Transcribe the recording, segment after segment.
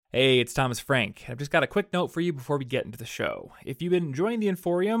Hey, it's Thomas Frank. I've just got a quick note for you before we get into the show. If you've been enjoying the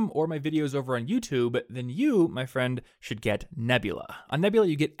Inforium or my videos over on YouTube, then you, my friend, should get Nebula. On Nebula,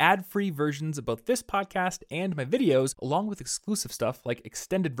 you get ad-free versions of both this podcast and my videos, along with exclusive stuff like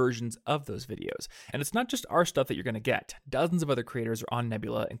extended versions of those videos. And it's not just our stuff that you're going to get. Dozens of other creators are on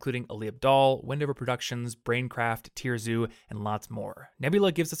Nebula, including Ali Abdaal, Wendover Productions, Braincraft, Tierzoo, and lots more.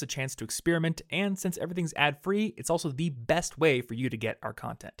 Nebula gives us a chance to experiment, and since everything's ad-free, it's also the best way for you to get our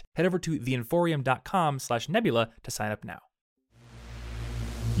content. Head over to theinforium.com/nebula to sign up now.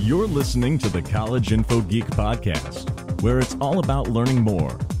 You're listening to the College Info Geek Podcast, where it's all about learning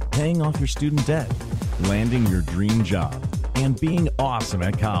more, paying off your student debt, landing your dream job, and being awesome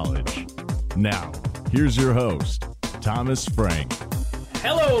at college. Now, here's your host, Thomas Frank.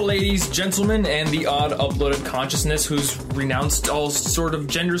 Hello, ladies, gentlemen, and the odd uploaded consciousness who's renounced all sort of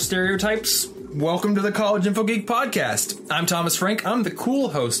gender stereotypes. Welcome to the College Info Geek Podcast. I'm Thomas Frank. I'm the cool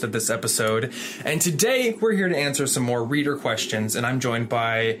host of this episode, and today we're here to answer some more reader questions, and I'm joined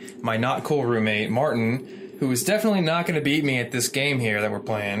by my not cool roommate, Martin, who is definitely not going to beat me at this game here that we're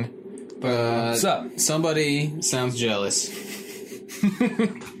playing. But what's up? Somebody sounds jealous.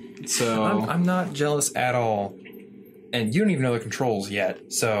 So I'm not jealous at all, and you don't even know the controls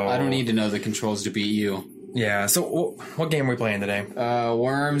yet, so... I don't need to know the controls to beat you. Yeah, so what game are we playing today?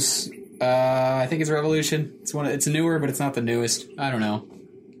 Worms... I think it's Revolution. It's newer, but it's not the newest. I don't know.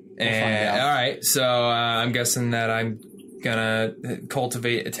 All right, so I'm guessing that I'm gonna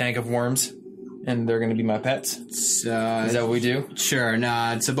cultivate a tank of worms, and they're gonna be my pets. Is that what we do? Sure.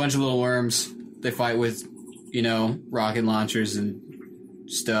 Nah, it's a bunch of little worms. They fight with, rocket launchers and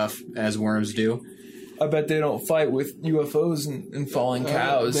stuff, as worms do. I bet they don't fight with UFOs and falling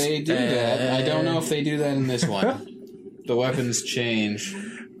cows. They do that. I don't know if they do that in this one. The weapons change.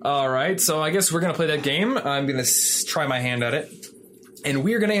 All right, so I guess we're going to play that game. I'm going to try my hand at it. And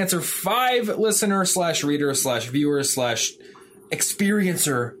we are going to answer 5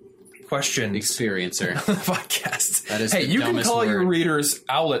 listener/reader/viewer/experiencer questions. Experiencer. Podcast. That is hey, the you can call word. your readers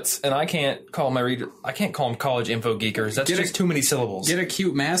outlets, and I can't call my reader. I can't call them college info geekers. That's just too many syllables. Get a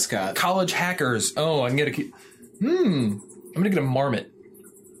cute mascot. College hackers. Oh, I can get a cute... I'm going to get a marmot.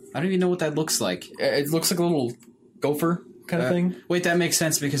 I don't even know what that looks like. It looks like a little gopher kind of thing. Wait, that makes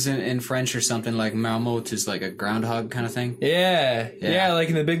sense because in French or something, like marmot is like a groundhog kind of thing. Yeah, like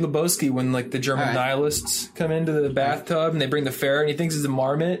in the Big Lebowski when like the German nihilists come into the bathtub and they bring the ferret and he thinks it's a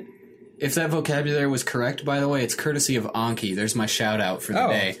marmot. If that vocabulary was correct, by the way, it's courtesy of Anki. There's my shout out for the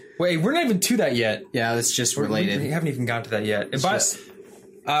day. Wait, we're not even to that yet. Yeah, that's just related. We haven't even got to that yet.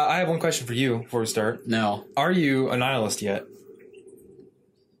 I have one question for you before we start. No. Are you a nihilist yet?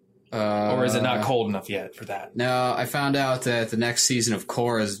 Or is it not cold enough yet for that? No, I found out that the next season of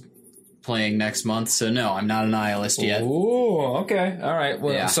Core is playing next month, so no, I'm not a nihilist yet. Ooh, okay. All right.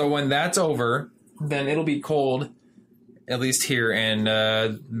 Well, yeah. So when that's over, then it'll be cold, at least here,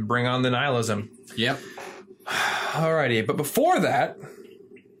 and bring on the nihilism. Yep. Alrighty, but before that,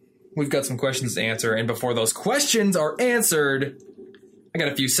 we've got some questions to answer, and before those questions are answered... I got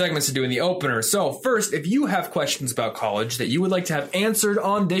a few segments to do in the opener. So first, if you have questions about college that you would like to have answered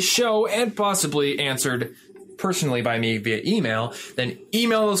on this show and possibly answered personally by me via email, then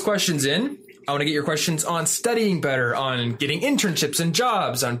email those questions in. I want to get your questions on studying better, on getting internships and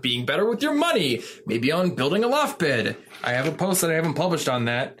jobs, on being better with your money, maybe on building a loft bed. I have a post that I haven't published on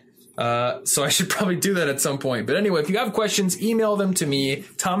that. So I should probably do that at some point. But anyway, if you have questions, email them to me.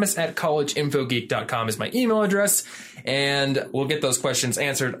 Thomas@collegeinfogeek.com is my email address. And we'll get those questions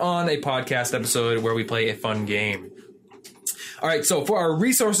answered on a podcast episode where we play a fun game. All right, so for our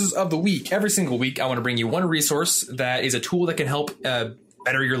resources of the week, every single week, I want to bring you one resource that is a tool that can help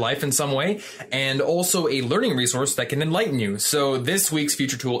better your life in some way, and also a learning resource that can enlighten you. So this week's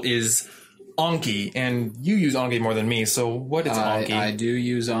feature tool is Anki, and you use Anki more than me, so what is Anki? I do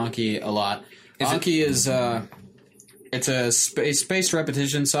use Anki a lot. Anki is it's a spaced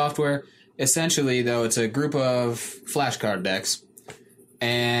repetition software. Essentially, though, it's a group of flashcard decks,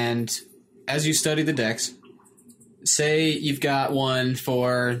 and as you study the decks, say you've got one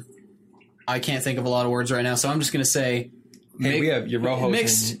for... I can't think of a lot of words right now, so I'm just going to say... Hey, we have your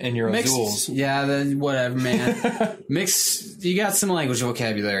Rojos and your Azules. Yeah, whatever, man. You got some language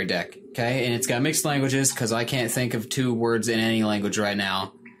vocabulary deck, okay? And it's got mixed languages, because I can't think of 2 words in any language right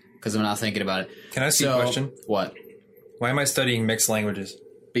now, because I'm not thinking about it. Can I ask you a question? What? Why am I studying mixed languages?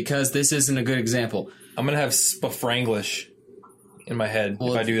 Because this isn't a good example. I'm going to have Spafranglish in my head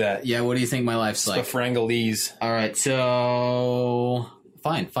if I do that. Yeah, what do you think my life's like? Spafrangalese. All right, so...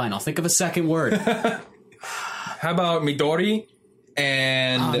 Fine. I'll think of a second word. How about Midori and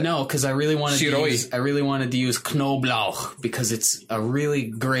And no, because I really wanted to use Knoblauch because it's a really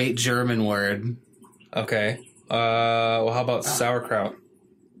great German word. Okay. Well, how about sauerkraut?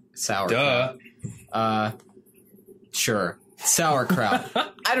 Sauerkraut. Duh. Sure. Sauerkraut.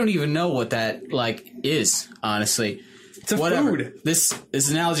 I don't even know what that is, honestly. It's a food. This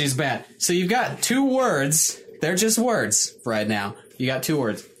analogy is bad. So you've got two words. They're just words right now. You got two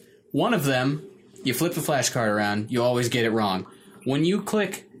words. One of them, you flip the flashcard around, you always get it wrong. When you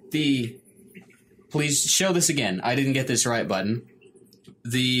click the please show this again, I didn't get this right button,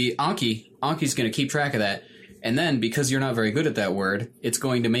 the Anki's going to keep track of that. And then, because you're not very good at that word, it's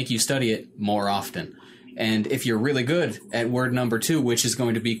going to make you study it more often. And if you're really good at word number 2, which is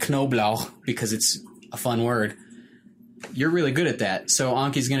going to be Knoblauch, because it's a fun word, you're really good at that. So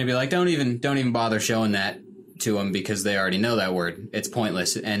Anki's going to be like, don't even bother showing that to them because they already know that word. It's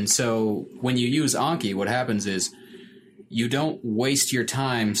pointless. And so when you use Anki, what happens is you don't waste your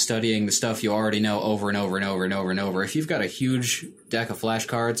time studying the stuff you already know over and over and over and over and over. If you've got a huge deck of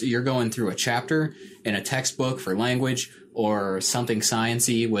flashcards, you're going through a chapter in a textbook for language or something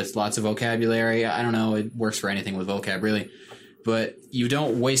sciencey with lots of vocabulary. I don't know. It works for anything with vocab, really. But you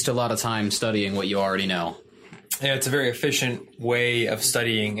don't waste a lot of time studying what you already know. Yeah, it's a very efficient way of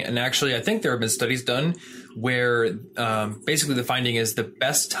studying. And actually, I think there have been studies done where basically the finding is the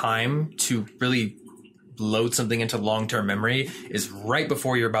best time to really load something into long-term memory is right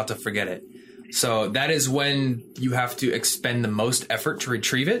before you're about to forget it. So that is when you have to expend the most effort to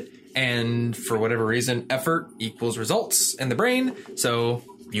retrieve it. And for whatever reason, effort equals results in the brain. So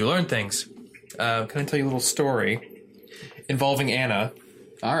you learn things. Can I tell you a little story involving Anna?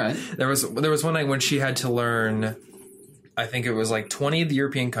 All right. There was one night when she had to learn, I think it was like 20 of the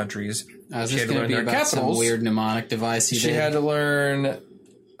European countries. She had to learn their capitals. Some weird mnemonic device she had to learn.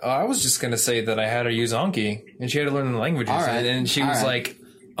 I was just going to say that I had her use Anki, and she had to learn the languages. All right. And she was like,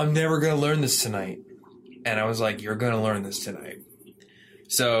 I'm never going to learn this tonight. And I was like, you're going to learn this tonight.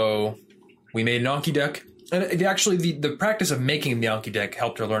 So we made an Anki deck. And it actually, the practice of making the Anki deck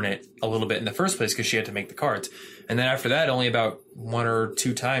helped her learn it a little bit in the first place because she had to make the cards. And then after that, only about 1 or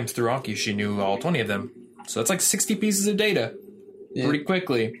 2 times through Anki, she knew all 20 of them. So that's like 60 pieces of data pretty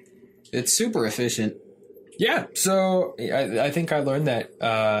quickly. It's super efficient. Yeah, so I think I learned that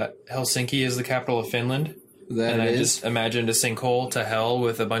Helsinki is the capital of Finland. I just imagined a sinkhole to hell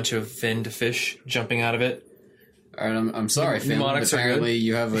with a bunch of finned fish jumping out of it. All right, I'm sorry, Finland. Apparently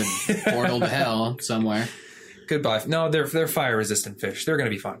you have a portal to hell somewhere. Goodbye. No, they're fire-resistant fish. They're going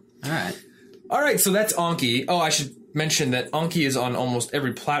to be fine. All right, so that's Anki. Oh, I should mention that Anki is on almost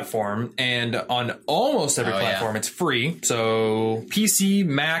every platform, and on almost every platform it's free. So PC,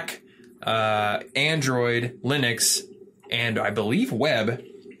 Mac, Android, Linux, and I believe web,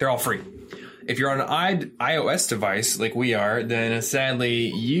 they're all free. If you're on an iOS device like we are, then sadly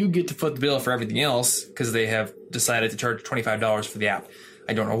you get to foot the bill for everything else because they have decided to charge $25 for the app.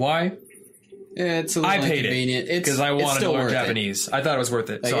 I don't know why. Yeah, it's a little inconvenient. Because I wanted to learn Japanese. I thought it was worth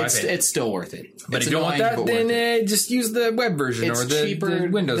it, so I paid. It's still worth it. But if you don't want that, then just use the web version or the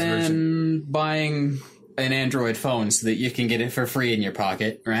Windows version. It's cheaper than buying an Android phone so that you can get it for free in your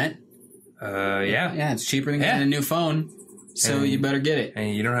pocket, right? Yeah. Yeah, it's cheaper than getting a new phone. So you better get it.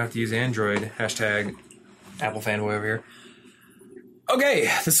 And you don't have to use Android. Hashtag Apple fanboy over here. Okay,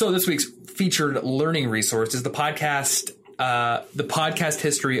 so this week's featured learning resource is the podcast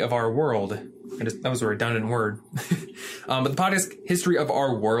history of our world. That was a redundant word. But the podcast history of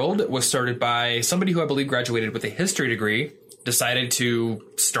our world was started by somebody who I believe graduated with a history degree, decided to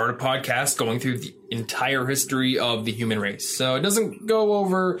start a podcast going through the entire history of the human race. So it doesn't go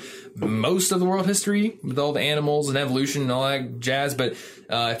over most of the world history with all the animals and evolution and all that jazz, but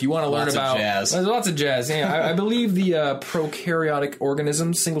if you want to learn about... There's lots of jazz. Yeah, I believe the prokaryotic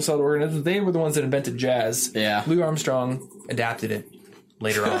organisms, single-celled organisms, they were the ones that invented jazz. Yeah. Louis Armstrong adapted it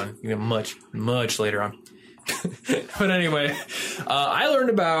later on, much, much later on. But anyway, I learned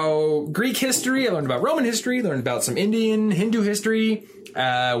about Greek history, I learned about Roman history, learned about some Indian, Hindu history.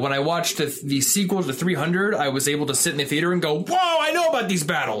 When I watched the sequel to 300, I was able to sit in the theater and go, whoa, I know about these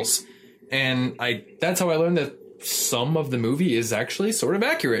battles. And that's how I learned that some of the movie is actually sort of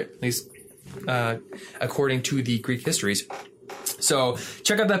accurate, at least according to the Greek histories. So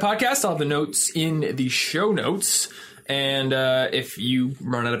check out that podcast. I'll have the notes in the show notes. And if you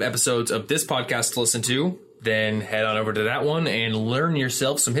run out of episodes of this podcast to listen to, then head on over to that one and learn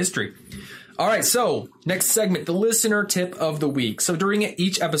yourself some history. All right, so next segment, the listener tip of the week. So during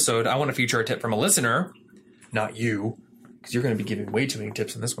each episode, I want to feature a tip from a listener, not you, because you're going to be giving way too many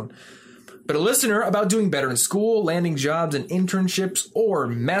tips in this one, but a listener about doing better in school, landing jobs and internships, or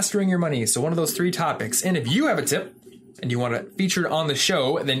mastering your money. So one of those 3 topics. And if you have a tip, and you want it featured on the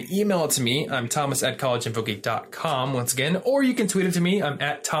show, then email it to me. I'm thomas@collegeinfogeek.com once again, or you can tweet it to me. I'm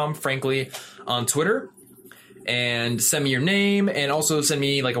at Tom Frankly on Twitter. And send me your name, and also send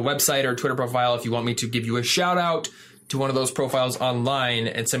me like a website or a Twitter profile if you want me to give you a shout out to one of those profiles online,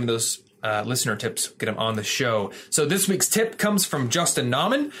 and send me those listener tips, get them on the show. So this week's tip comes from Justin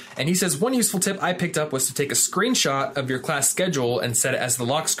Nauman, and he says, one useful tip I picked up was to take a screenshot of your class schedule and set it as the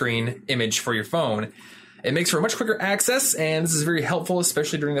lock screen image for your phone. It makes for much quicker access, and this is very helpful,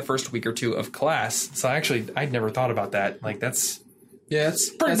 especially during the first week or two of class. So I'd never thought about that. Like, that's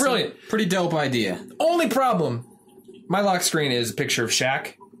pretty brilliant. Pretty dope idea. Only problem, my lock screen is a picture of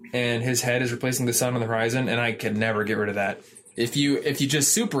Shaq, and his head is replacing the sun on the horizon, and I could never get rid of that. If you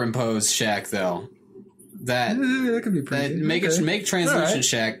just superimpose Shaq, though, that could be pretty. Make translucent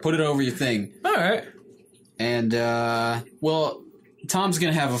Shaq. Put it over your thing. All right. And Tom's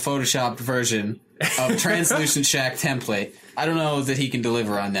gonna have a photoshopped version of translucent Shaq template. I don't know that he can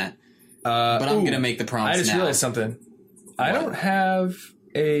deliver on that, but I'm gonna make the promise. I just realized something. What? I don't have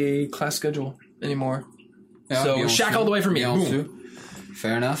a class schedule anymore. Yeah, so Shaq all the way from me. Boom.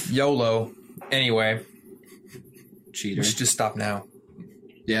 Fair enough. YOLO. Anyway. Cheater. We should just stop now.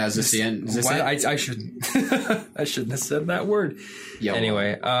 Yeah, is this the end? Is this it? I shouldn't. I shouldn't have said that word. YOLO.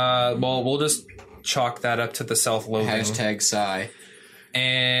 Anyway, well, we'll just chalk that up to the self-loathing. Hashtag sigh.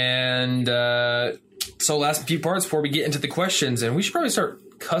 And so last few parts before we get into the questions, and we should probably start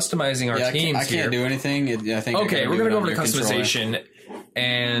customizing our teams. I can't do anything. I think. Okay, we're gonna go over to customization,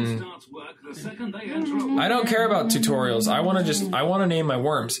 and I don't care about tutorials. I want to name my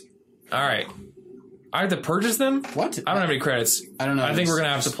worms. All right. I have to purchase them? What? I don't have any credits. I don't know. I think we're going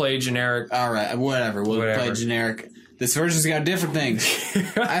to have to play generic. All right, whatever. We'll play generic. This version's got different things.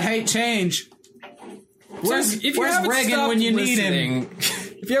 I hate change. Where's Reagan when you need him?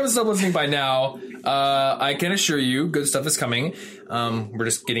 If you haven't stopped listening by now, I can assure you good stuff is coming. We're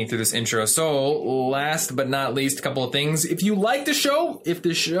just getting through this intro. So last but not least, a couple of things. If you like the show, if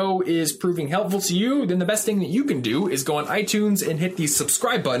the show is proving helpful to you, then the best thing that you can do is go on iTunes and hit the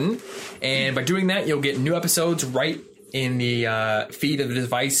subscribe button. And by doing that, you'll get new episodes right in the feed of the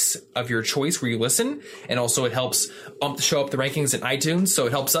device of your choice where you listen. And also it helps bump the show up the rankings in iTunes. So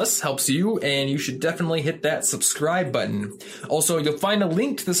it helps us, helps you, and you should definitely hit that subscribe button. Also, you'll find a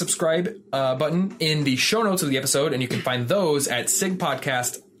link to the subscribe button in the show notes of the episode, and you can find those at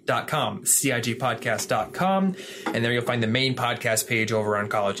cigpodcast.com, and there you'll find the main podcast page over on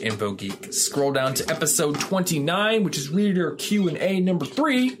College Info Geek. Scroll down to episode 29, which is reader Q&A number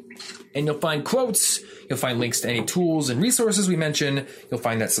 3, and you'll find quotes. You'll find links to any tools and resources we mention. You'll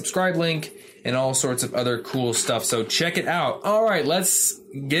find that subscribe link and all sorts of other cool stuff. So check it out. All right, let's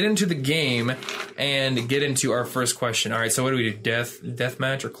get into the game and get into our first question. All right, so what do we do? Death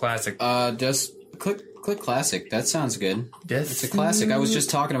match or classic? Just click classic. That sounds good. It's a classic. I was just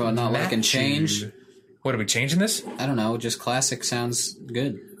talking about not liking change. What are we changing this? I don't know. Just classic sounds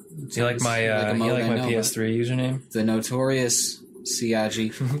good. You like my PS3 username? The notorious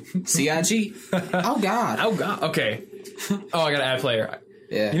CIG. CIG? Oh, God. Oh, God. Okay. Oh, I got to add player.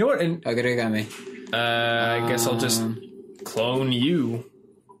 Yeah. You know what? Okay, got me. I guess I'll just clone you.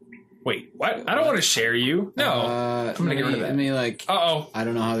 Wait, what? I don't want to share you. No. I'm going to get rid of that. Uh-oh. I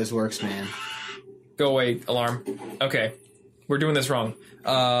don't know how this works, man. Go away, alarm. Okay. We're doing this wrong.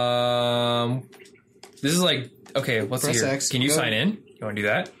 This is like... Okay, let's see here. X. Can you sign in? You want to do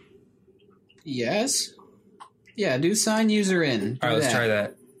that? Yes. Yeah, do sign user in. All right, let's try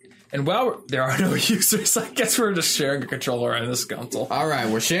that. And while there are no users, I guess we're just sharing a controller on this console. All right,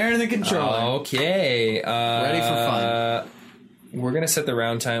 we're sharing the controller. Okay. Ready for fun. We're going to set the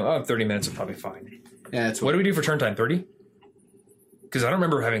round time. 30 minutes is probably fine. Yeah, what do we do for turn time? 30? Because I don't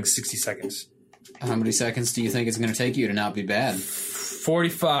remember having 60 seconds. How many seconds do you think it's going to take you to not be bad?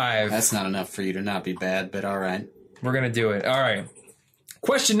 45. That's not enough for you to not be bad, but all right. We're going to do it. All right.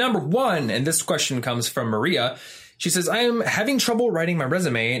 Question number 1, and this question comes from Maria. She says, I am having trouble writing my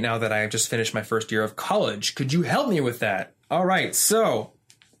resume now that I have just finished my first year of college. Could you help me with that? All right, so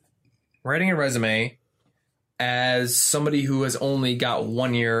writing a resume as somebody who has only got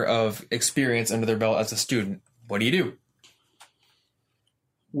 1 year of experience under their belt as a student, what do you do?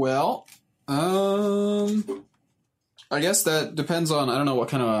 Well, I guess that depends on, I don't know what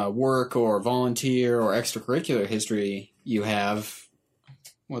kind of work or volunteer or extracurricular history you have.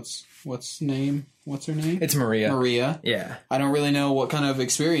 What's her name? It's Maria. Maria. Yeah. I don't really know what kind of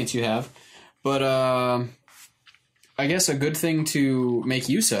experience you have, but I guess a good thing to make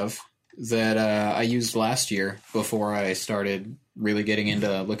use of that I used last year before I started really getting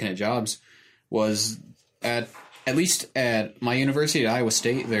into looking at jobs was at least at my university at Iowa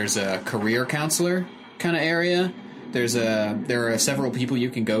State, there's a career counselor kind of area there are several people you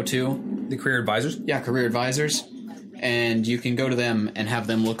can go to. The career advisors? Yeah, career advisors. And you can go to them and have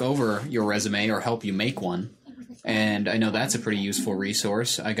them look over your resume or help you make one. And I know that's a pretty useful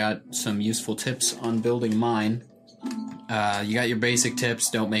resource. I got some useful tips on building mine. You got your basic tips.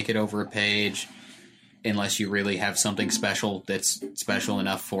 Don't make it over a page unless you really have something special that's special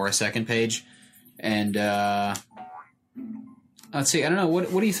enough for a second page. And let's see. I don't know. What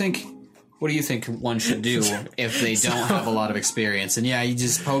do you think? What do you think one should do if they don't have a lot of experience? And yeah, you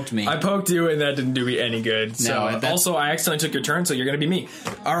just poked me. I poked you, and that didn't do me any good. So also, I accidentally took your turn, so you're going to be me.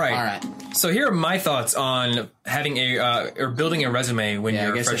 All right. So here are my thoughts on having or building a resume when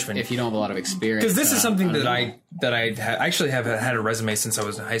you're a freshman. If you don't have a lot of experience, because this is something that I actually have had a resume since I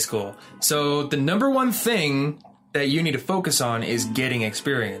was in high school. So the number one thing that you need to focus on is getting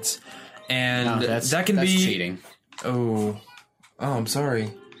experience, and that can be cheating. Oh, I'm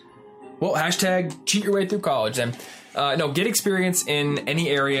sorry. Well, hashtag cheat your way through college then. No, get experience in any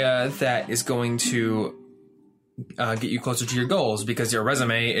area that is going to get you closer to your goals, because your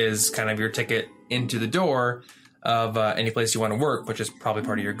resume is kind of your ticket into the door of any place you want to work, which is probably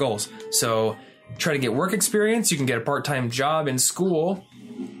part of your goals. So try to get work experience. You can get a part-time job in school.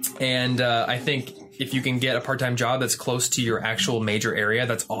 And I think if you can get a part-time job that's close to your actual major area,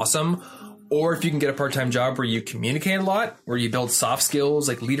 that's awesome. Or if you can get a part-time job where you communicate a lot, where you build soft skills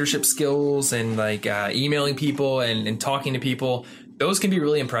like leadership skills and like emailing people and talking to people, those can be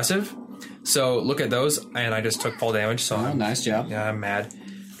really impressive. So look at those. And I just took fall damage. So nice job. Yeah, I'm mad.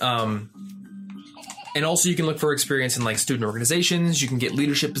 And also you can look for experience in like student organizations. You can get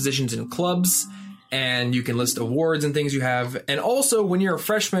leadership positions in clubs, and you can list awards and things you have. And also when you're a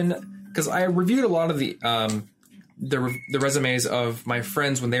freshman, because I reviewed a lot of the resumes of my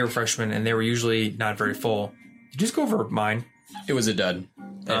friends when they were freshmen, and they were usually not very full. Did you just go over mine? It was a dud.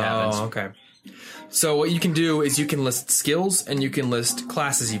 It happens. Okay. So what you can do is you can list skills and you can list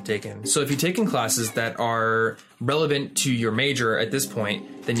classes you've taken. So if you've taken classes that are relevant to your major at this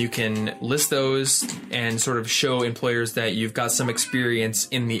point, then you can list those and sort of show employers that you've got some experience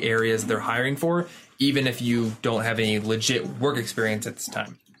in the areas they're hiring for, even if you don't have any legit work experience at this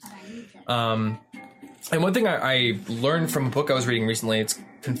time. And one thing I learned from a book I was reading recently, it's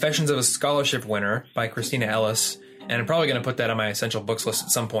Confessions of a Scholarship Winner by Christina Ellis. And I'm probably going to put that on my essential books list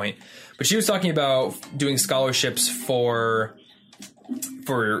at some point. But she was talking about doing scholarships or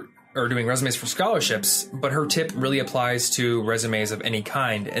doing resumes for scholarships. But her tip really applies to resumes of any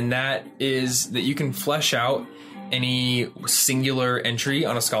kind. And that is that you can flesh out any singular entry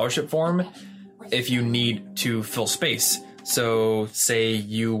on a scholarship form if you need to fill space. So say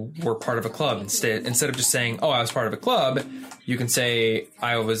you were part of a club. Instead of just saying, oh, I was part of a club, you can say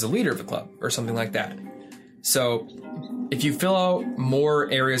I was a leader of the club or something like that. So if you fill out more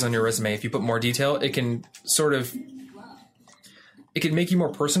areas on your resume, if you put more detail, it can make you more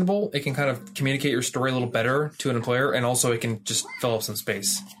personable. It can kind of communicate your story a little better to an employer, and also it can just fill up some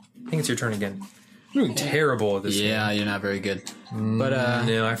space. I think it's your turn again. You're doing terrible at this game. Yeah, you're not very good. But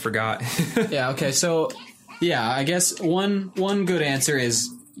no, I forgot. Yeah, okay, so yeah, I guess one good answer is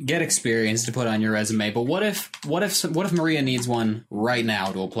get experience to put on your resume. But what if Maria needs one right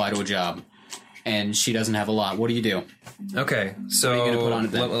now to apply to a job, and she doesn't have a lot? What do you do? Okay, so what are you gonna put on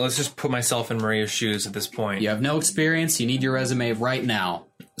it then? Let's just put myself in Maria's shoes at this point. You have no experience. You need your resume right now.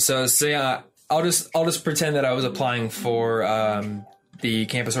 So say I'll just pretend that I was applying for the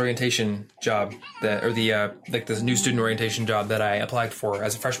campus orientation job the new student orientation job that I applied for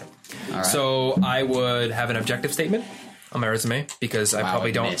as a freshman. All right. So I would have an objective statement on my resume, because I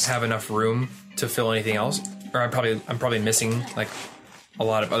probably don't have enough room to fill anything else, or I'm probably missing like a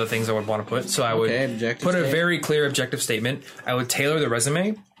lot of other things I would want to put. So I would put a very clear objective statement. I would tailor the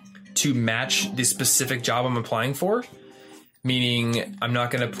resume to match the specific job I'm applying for, meaning I'm not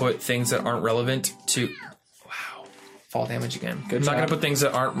going to put things that aren't relevant to fall damage again. I'm not going to put things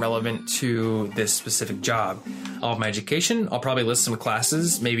that aren't relevant to this specific job. I'll have my education. I'll probably list some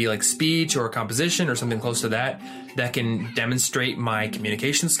classes, maybe like speech or composition or something close to that can demonstrate my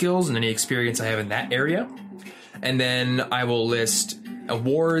communication skills and any experience I have in that area. And then I will list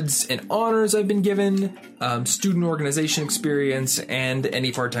awards and honors I've been given, student organization experience, and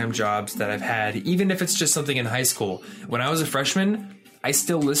any part-time jobs that I've had, even if it's just something in high school. When I was a freshman, I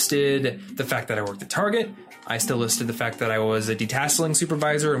still listed the fact that I worked at Target. I still listed the fact that I was a detasseling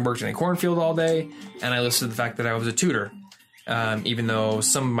supervisor and worked in a cornfield all day. And I listed the fact that I was a tutor. Even though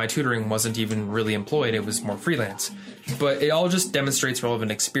some of my tutoring wasn't even really employed, it was more freelance. But it all just demonstrates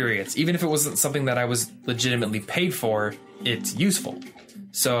relevant experience. Even if it wasn't something that I was legitimately paid for, it's useful.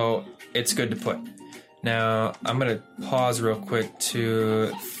 So it's good to put. Now, I'm going to pause real quick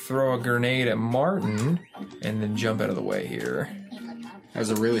to throw a grenade at Martin and then jump out of the way here. That was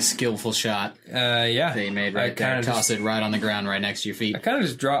a really skillful shot. Yeah. That you made right there. Toss it right on the ground right next to your feet. I kind of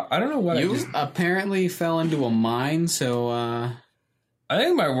just dropped... I don't know what you apparently fell into a mine, so... I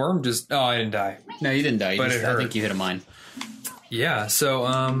think my worm just... Oh, I didn't die. No, you didn't die. I think you hit a mine. Yeah, so,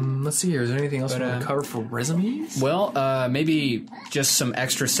 let's see here. Is there anything else we want to cover for resumes? Well, maybe just some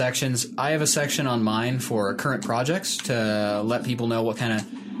extra sections. I have a section on mine for current projects to let people know what kind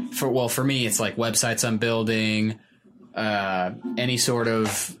of... For me, it's like websites I'm building... any sort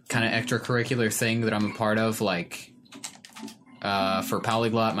of kind of extracurricular thing that I'm a part of, like for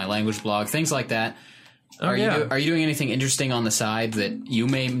Polyglot, my language blog, things like that. Are you doing anything interesting on the side that you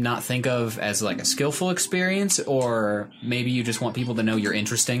may not think of as like a skillful experience, or maybe you just want people to know you're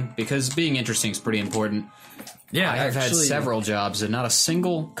interesting? Because being interesting is pretty important. Yeah, I've had several jobs and not a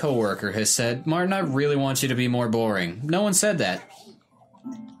single coworker has said, "Martin, I really want you to be more boring." No one said that.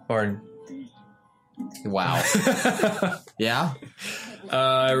 Martin. Wow. Yeah?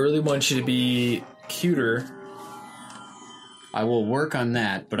 I really want you to be cuter. I will work on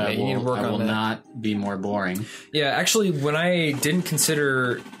that, but I will not be more boring. Yeah, actually, when I didn't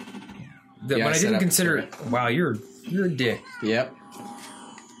consider... Wow, you're a dick. Yep.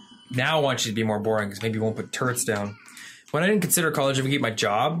 Now I want you to be more boring, because maybe you won't put turrets down. When I didn't consider College Advocate my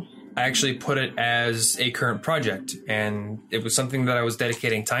job... I actually put it as a current project, and it was something that I was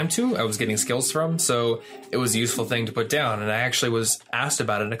dedicating time to. I was getting skills from, so it was a useful thing to put down. And I actually was asked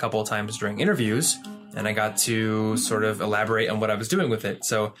about it a couple of times during interviews, and I got to sort of elaborate on what I was doing with it.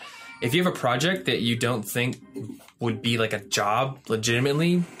 So if you have a project that you don't think would be like a job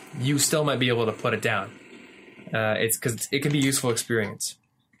legitimately, you still might be able to put it down. It's because it can be a useful experience.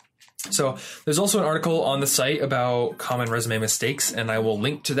 So there's also an article on the site about common resume mistakes, and I will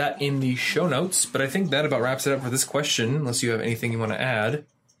link to that in the show notes. But I think that about wraps it up for this question, unless you have anything you want to add.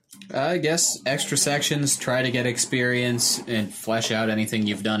 I guess extra sections, try to get experience, and flesh out anything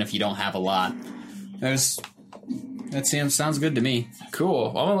you've done if you don't have a lot. That sounds good to me. Cool.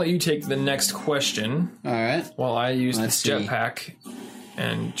 I'm going to let you take the next question. All right. While I use this jetpack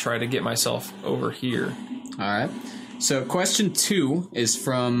and try to get myself over here. All right. So question 2 is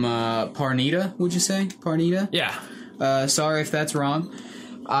from Parnita, would you say? Parnita? Yeah. Sorry if that's wrong.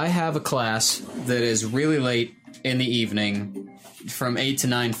 I have a class that is really late in the evening from 8 to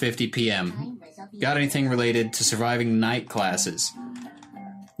 9:50 p.m. Got anything related to surviving night classes?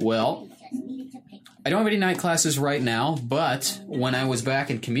 Well, I don't have any night classes right now, but when I was back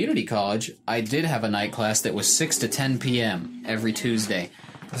in community college, I did have a night class that was 6 to 10 p.m. every Tuesday.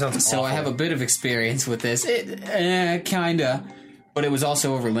 So awful. I have a bit of experience with this. Kinda. But it was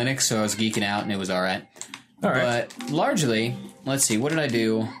also over Linux, so I was geeking out, and it was alright. But largely, let's see, what did I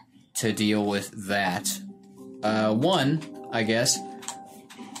do to deal with that? One, I guess,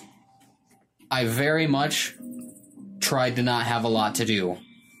 I very much tried to not have a lot to do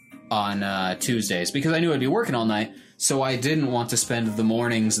on Tuesdays, because I knew I'd be working all night, so I didn't want to spend the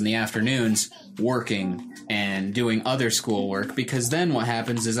mornings and the afternoons working and doing other schoolwork, because then what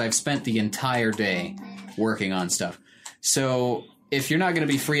happens is I've spent the entire day working on stuff. So if you're not going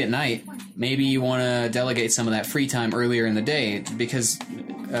to be free at night, maybe you want to delegate some of that free time earlier in the day, because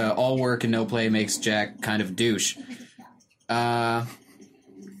all work and no play makes Jack kind of douche. Is that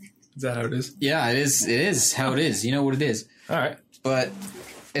how it is? Yeah, it is. It is how it is. You know what it is. All right. But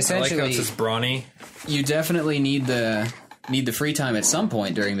essentially, I like how it's brawny. You definitely need the free time at some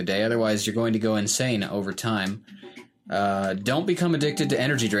point during the day, otherwise you're going to go insane over time. Don't become addicted to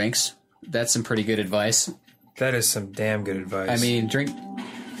energy drinks. That's some pretty good advice. That is some damn good advice. I mean, drink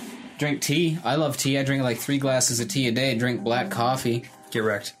tea. I love tea. I drink like 3 glasses of tea a day. Drink black coffee. Get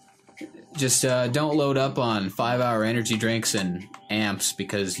wrecked. Just don't load up on 5-hour energy drinks and amps,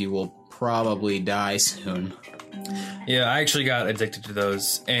 because you will probably die soon. Yeah, I actually got addicted to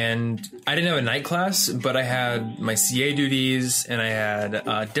those, and I didn't have a night class, but I had my CA duties, and I had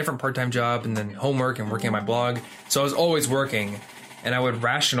a different part-time job, and then homework and working on my blog, so I was always working, and I would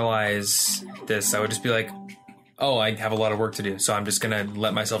rationalize this. I would just be like, oh, I have a lot of work to do, so I'm just going to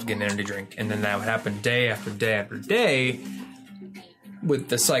let myself get an energy drink, and then that would happen day after day after day, with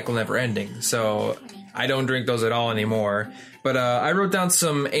the cycle never ending, so I don't drink those at all anymore. But I wrote down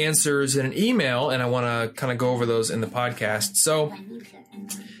some answers in an email, and I want to kind of go over those in the podcast. So,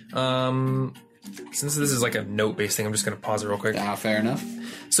 since this is like a note-based thing, I'm just going to pause it real quick. Fair enough.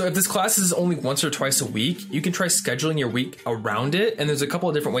 So So if this class is only once or twice a week, you can try scheduling your week around it. And there's a couple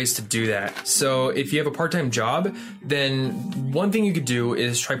of different ways to do that. So if you have a part-time job, then one thing you could do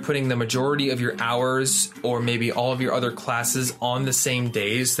is try putting the majority of your hours or maybe all of your other classes on the same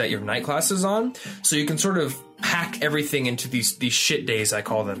days that your night class is on. So you can sort of pack everything into these shit days, I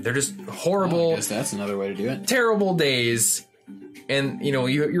call them. They're just horrible. I guess that's another way to do it. Terrible days. And, you know,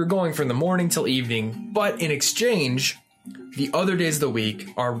 you're going from the morning till evening. But in exchange, the other days of the week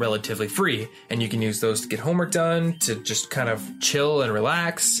are relatively free, and you can use those to get homework done, to just kind of chill and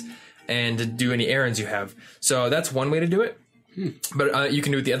relax, and to do any errands you have. So that's one way to do it. But you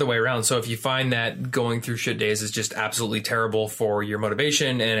can do it the other way around. So if you find that going through shit days is just absolutely terrible for your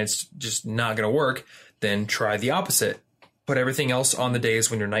motivation and it's just not going to work, then try the opposite. Put everything else on the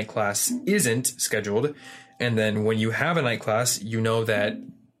days when your night class isn't scheduled, and then when you have a night class, you know that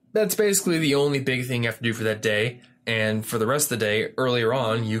that's basically the only big thing you have to do for that day. And for the rest of the day, earlier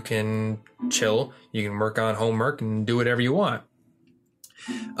on, you can chill, you can work on homework and do whatever you want.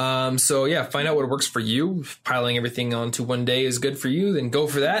 So yeah, find out what works for you. If piling everything onto one day is good for you, then go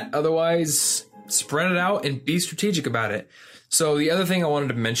for that. Otherwise, spread it out and be strategic about it. So the other thing I wanted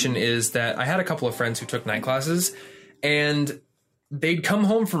to mention is that I had a couple of friends who took night classes, and they'd come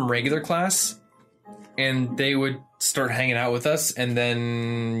home from regular class and they would start hanging out with us, and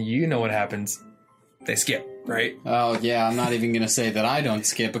then you know what happens. They skip. Right? Oh, yeah, I'm not even going to say that I don't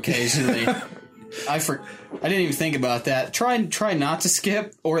skip occasionally. I didn't even think about that. Try not to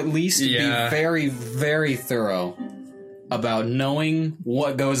skip, or at least be very, very thorough about knowing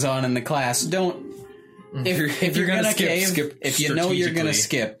what goes on in the class. Don't... If you're going to skip, if you know you're going to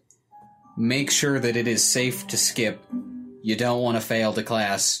skip, make sure that it is safe to skip. You don't want to fail the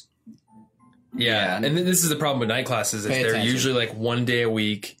class. Yeah, and this is the problem with night classes. Is they're usually like one day a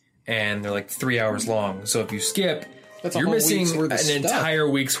week, and they're like 3 hours long. So if you skip, you're missing an entire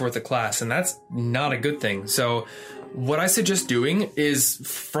week's worth of class, and that's not a good thing. So what I suggest doing is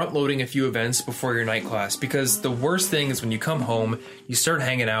front-loading a few events before your night class, because the worst thing is when you come home, you start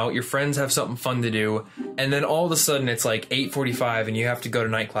hanging out, your friends have something fun to do, and then all of a sudden it's like 8:45 and you have to go to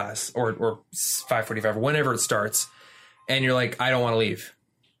night class, or 5:45, or whenever it starts, and you're like, I don't want to leave.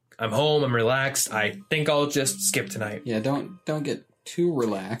 I'm home, I'm relaxed, I think I'll just skip tonight. Yeah, don't get too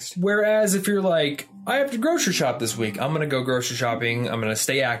relaxed. Whereas if you're like, I have to grocery shop this week, I'm going to go grocery shopping, I'm going to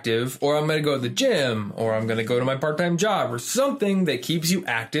stay active, or I'm going to go to the gym, or I'm going to go to my part-time job, or something that keeps you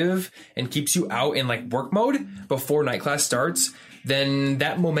active and keeps you out in like work mode before night class starts, then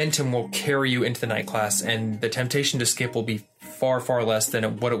that momentum will carry you into the night class, and the temptation to skip will be far, far less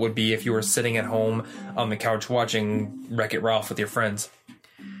than what it would be if you were sitting at home on the couch watching Wreck-It Ralph with your friends.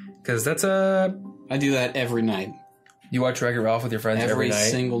 Because that's I do that every night. You watch Wreck-It Ralph with your friends every night? Every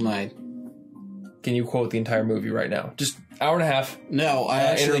single night. Can you quote the entire movie right now? Just hour and a half. No, I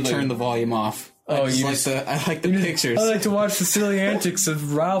actually turned the volume off. I like the pictures. I like to watch the silly antics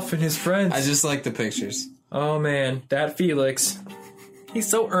of Ralph and his friends. I just like the pictures. Oh man, that Felix. He's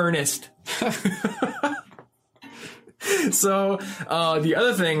so earnest. So, the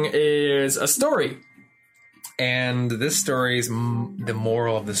other thing is a story. And this story's, the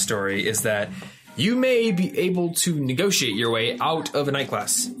moral of the story is that you may be able to negotiate your way out of a night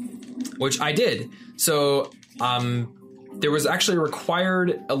class, which I did. So there was actually a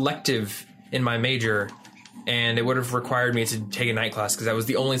required elective in my major, and it would have required me to take a night class because that was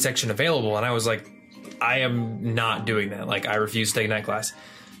the only section available. And I was like, I am not doing that. Like, I refuse to take a night class.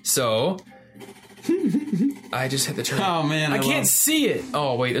 So I just hit the turret. Oh, man. I can't see it.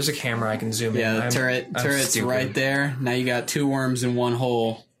 Oh, wait, there's a camera I can zoom in. Yeah, the turret's right there. Now you got two worms in one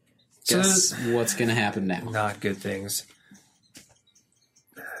hole. Guess what's going to happen now? Not good things.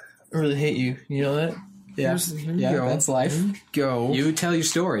 I really hate you. You know that? Yeah, that's life. Go. You tell your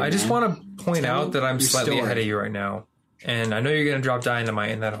story. I just want to point out that I'm slightly ahead of you right now. And I know you're going to drop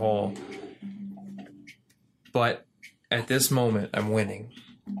dynamite in that hole. But at this moment, I'm winning.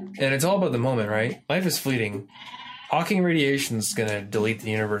 And it's all about the moment, right? Life is fleeting. Hawking radiation is going to delete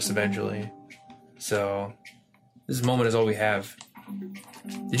the universe eventually. So, this moment is all we have.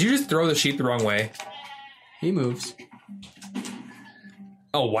 Did you just throw the sheep the wrong way? He moves.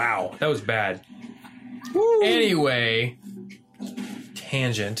 Oh, wow. That was bad. Woo. Anyway.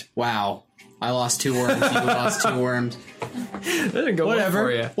 Tangent. Wow. I lost 2 worms. You lost 2 worms. That didn't go well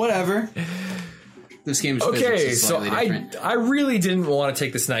for you. Whatever. This game's physics is slightly different. I really didn't want to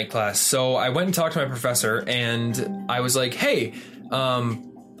take this night class, so I went and talked to my professor, and I was like, hey,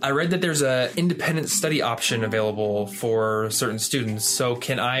 I read that there's a independent study option available for certain students, so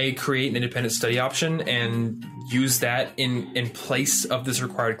can I create an independent study option and use that in place of this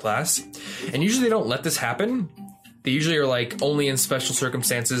required class? And usually they don't let this happen, They usually are like, only in special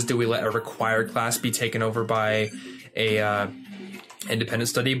circumstances do we let a required class be taken over by a independent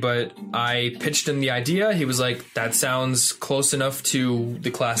study. But I pitched him the idea. He was like, that sounds close enough to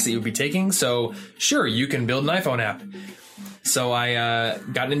the class that you would be taking. So sure, you can build an iPhone app. So I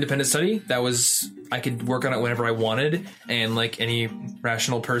got an independent study that was, I could work on it whenever I wanted. And like any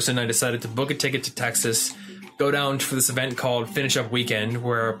rational person, I decided to book a ticket to Texas, go down for this event called Finish Up Weekend,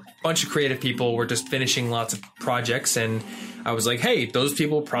 where a bunch of creative people were just finishing lots of projects. And I was like, hey, those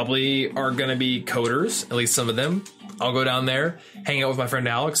people probably are going to be coders, at least some of them. I'll go down there, hang out with my friend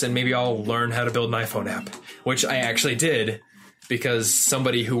Alex, and maybe I'll learn how to build an iPhone app, which I actually did because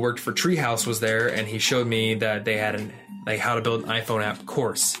somebody who worked for Treehouse was there, and he showed me that they had how to build an iPhone app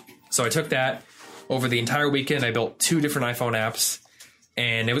course. So I took that. Over the entire weekend, I built 2 different iPhone apps,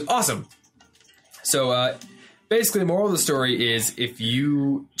 and it was awesome. So basically, the moral of the story is if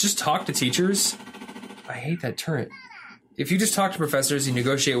you just talk to teachers, I hate that turret. If you just talk to professors, you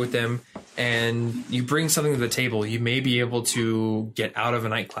negotiate with them, and you bring something to the table, you may be able to get out of a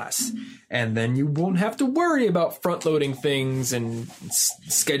night class. And then you won't have to worry about front-loading things and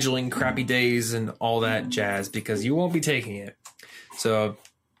scheduling crappy days and all that jazz, because you won't be taking it. So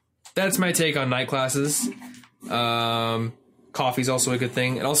that's my take on night classes. Coffee's also a good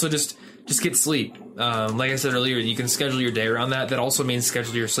thing. And also just get sleep. Like I said earlier, you can schedule your day around that. That also means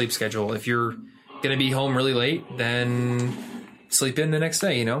schedule your sleep schedule. If you're going to be home really late, then sleep in the next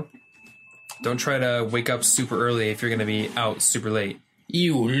day, you know? Don't try to wake up super early if you're going to be out super late.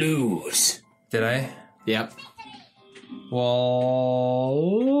 You lose. Did I? Yep.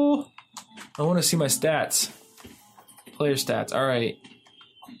 Well, I want to see my stats. Player stats. All right.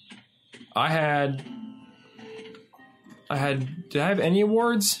 Did I have any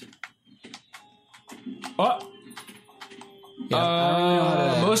awards? Oh. Yep, I don't really know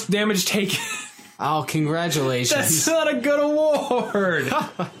how to... Most damage taken. Oh, congratulations. That's not a good award.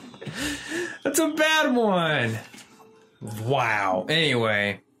 That's a bad one. Wow.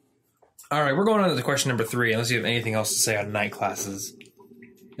 Anyway. All right, we're going on to question number 3, unless you have anything else to say on night classes.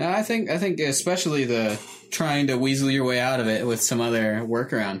 No, I think especially the trying to weasel your way out of it with some other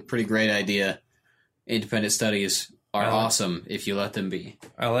workaround, pretty great idea. Independent studies are awesome if you let them be.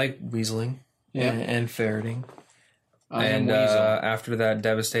 I like weaseling and ferreting. And after that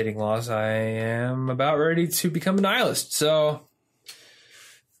devastating loss, I am about ready to become a nihilist. So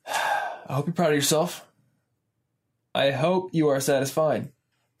I hope you're proud of yourself. I hope you are satisfied.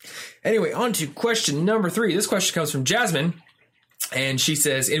 Anyway, on to question number 3. This question comes from Jasmine. And she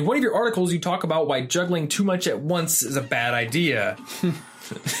says, in one of your articles, you talk about why juggling too much at once is a bad idea.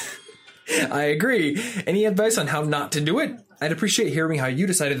 I agree. Any advice on how not to do it? I'd appreciate hearing how you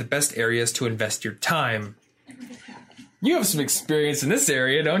decided the best areas to invest your time. You have some experience in this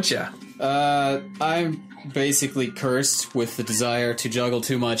area, don't you? I'm basically cursed with the desire to juggle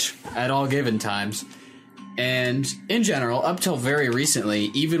too much at all given times. And in general, up till very recently,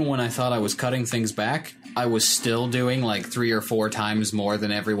 even when I thought I was cutting things back, I was still doing like 3 or 4 times more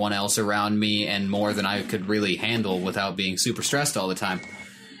than everyone else around me and more than I could really handle without being super stressed all the time.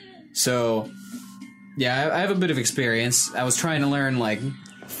 So, yeah, I have a bit of experience. I was trying to learn like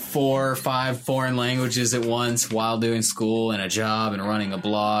 4 or 5 foreign languages at once while doing school and a job and running a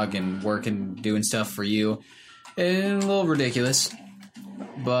blog and working, doing stuff for you. And a little ridiculous.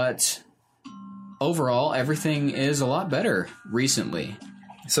 But overall, everything is a lot better recently.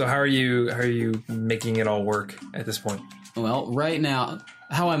 So how are you making it all work at this point? Well, right now,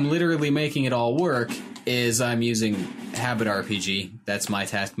 how I'm literally making it all work is I'm using Habit RPG. That's my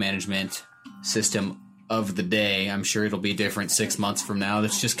task management system of the day. I'm sure it'll be different 6 months from now.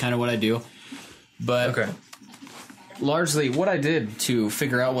 That's just kind of what I do. But okay. Largely what I did to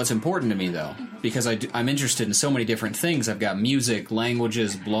figure out what's important to me, though, because I'm interested in so many different things. I've got music,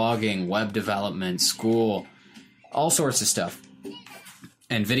 languages, blogging, web development, school, all sorts of stuff.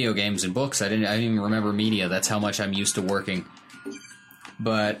 And video games and books. I didn't even remember media. That's how much I'm used to working.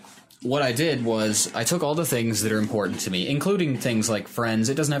 But what I did was I took all the things that are important to me, including things like friends.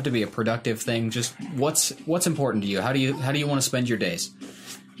 It doesn't have to be a productive thing. Just what's important to you. How do you want to spend your days?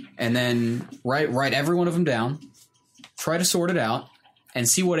 And then write every one of them down. Try to sort it out and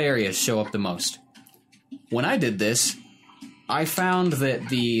see what areas show up the most. When I did this, I found that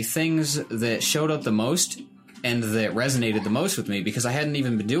the things that showed up the most and that resonated the most with me, because I hadn't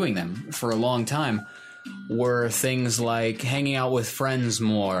even been doing them for a long time, were things like hanging out with friends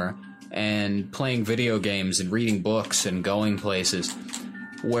more and playing video games and reading books and going places.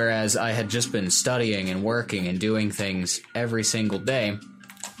 Whereas I had just been studying and working and doing things every single day.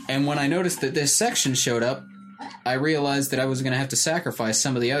 And when I noticed that this section showed up, I realized that I was going to have to sacrifice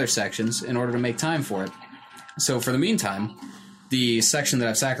some of the other sections in order to make time for it. So for the meantime, the section that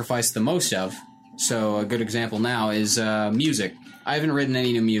I've sacrificed the most of, so a good example now is music. I haven't written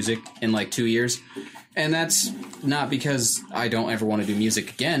any new music in like 2 years, and that's not because I don't ever want to do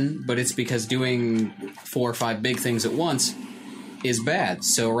music again, but it's because doing 4 or 5 big things at once is bad.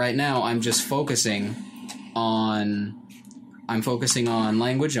 So right now I'm just focusing on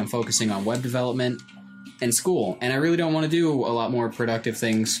language, I'm focusing on web development and school, and I really don't want to do a lot more productive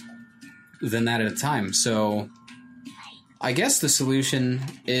things than that at a time. So I guess the solution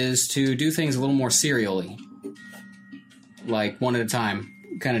is to do things a little more serially, like one at a time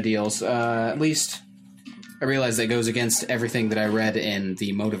kind of deals. At least I realize that goes against everything that I read in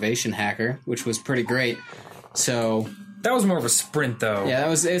the Motivation Hacker, which was pretty great. So that was more of a sprint, though.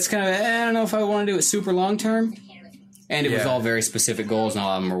 Yeah, it's kind of, I don't know if I want to do it super long term. And it was all very specific goals, and a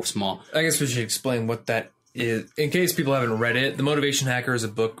lot of them were small. I guess we should explain what that is. In case people haven't read it, The Motivation Hacker is a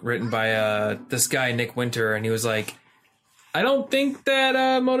book written by this guy, Nick Winter, and he was like, I don't think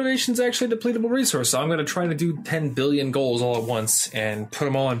that motivation is actually a depletable resource, so I'm going to try to do 10 billion goals all at once and put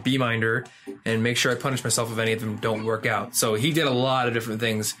them all on BMinder and make sure I punish myself if any of them don't work out. So he did a lot of different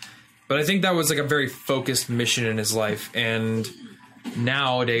things, but I think that was like a very focused mission in his life, and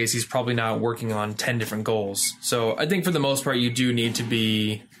nowadays he's probably not working on 10 different goals. So I think for the most part you do need to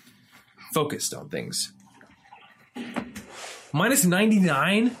be focused on things. Minus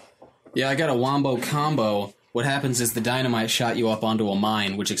 99? Yeah, I got a wombo combo. What happens is the dynamite shot you up onto a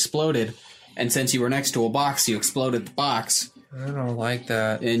mine, which exploded, and since you were next to a box, you exploded the box. I don't like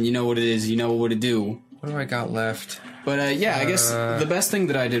that. And you know what it is, you know what to do. What do I got left? But I guess the best thing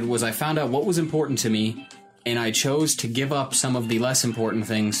that I did was I found out what was important to me, and I chose to give up some of the less important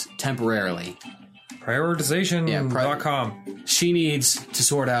things temporarily. Prioritization.com. She needs to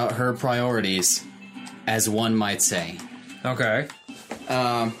sort out her priorities, as one might say. Okay.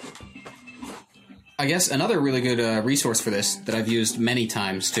 I guess another really good resource for this that I've used many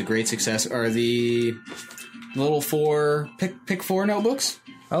times to great success are the little Pick 4 notebooks.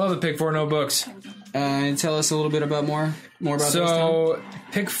 I love the Pick 4 notebooks. Tell us a little bit about more about those. So,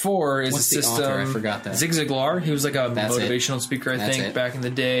 Pick 4 is What's a system. The author? I forgot that. Zig Ziglar. He was like a motivational speaker, I think, back in the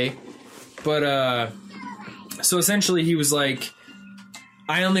day. But so essentially, he was like,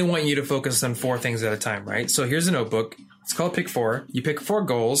 I only want you to focus on 4 things at a time, right? So here's a notebook. It's called Pick 4. You pick 4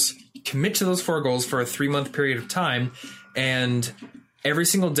 goals. Commit to those 4 goals for a 3-month period of time, and every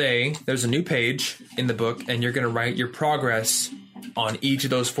single day there's a new page in the book, and you're going to write your progress on each of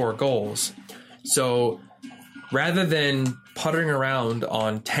those 4 goals. So rather than puttering around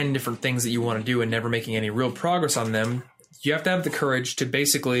on 10 different things that you want to do and never making any real progress on them, you have to have the courage to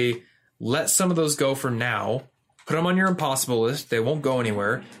basically let some of those go for now, put them on your impossible list, they won't go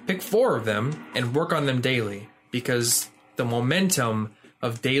anywhere, pick 4 of them and work on them daily, because the momentum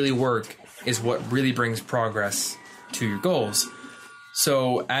of daily work is what really brings progress to your goals.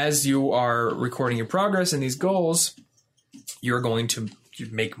 So as you are recording your progress in these goals, you're going to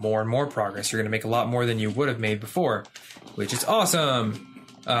make more and more progress. You're going to make a lot more than you would have made before, which is awesome.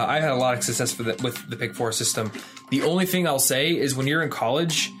 I had a lot of success with the Pick 4 system. The only thing I'll say is when you're in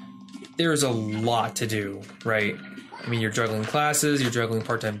college, there's a lot to do, right? I mean, you're juggling classes, you're juggling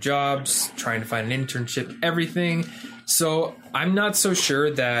part-time jobs, trying to find an internship, everything. So I'm not so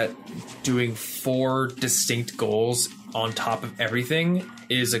sure that doing 4 distinct goals on top of everything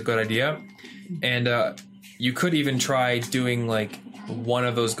is a good idea. And you could even try doing like one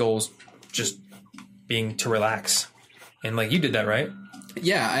of those goals just being to relax. And like you did that, right?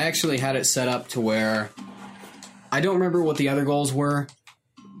 Yeah, I actually had it set up to where I don't remember what the other goals were,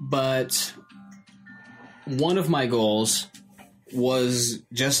 but one of my goals was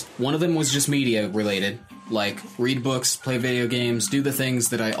one of them was just media related. Like, read books, play video games, do the things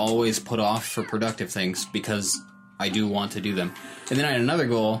that I always put off for productive things because I do want to do them. And then I had another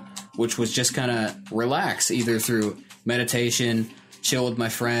goal, which was just kind of relax, either through meditation, chill with my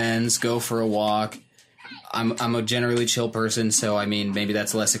friends, go for a walk. I'm a generally chill person, so, I mean, maybe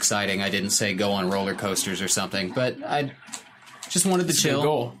that's less exciting. I didn't say go on roller coasters or something, but I just wanted to chill. Good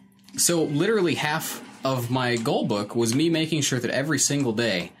goal. So, literally half of my goal book was me making sure that every single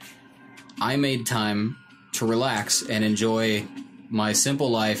day I made time to relax and enjoy my simple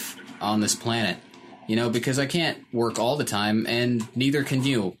life on this planet. You know, because I can't work all the time, and neither can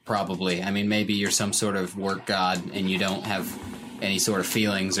you, probably. I mean, maybe you're some sort of work god and you don't have any sort of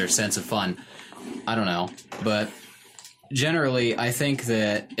feelings or sense of fun. I don't know. But generally, I think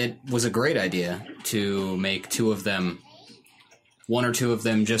that it was a great idea to make 2 of them, 1 or 2 of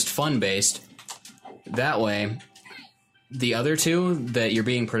them just fun-based. That way, the other two that you're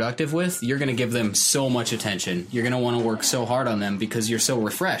being productive with, you're going to give them so much attention. You're going to want to work so hard on them because you're so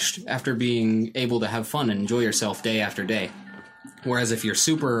refreshed after being able to have fun and enjoy yourself day after day. Whereas if you're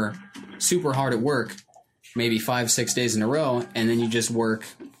super, super hard at work, maybe 5-6 days in a row, and then you just work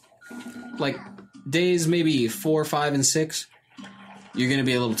like days maybe 4, 5, and 6, you're going to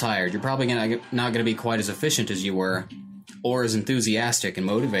be a little tired. You're probably not going to be quite as efficient as you were or as enthusiastic and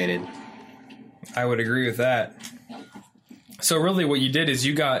motivated. I would agree with that. So really what you did is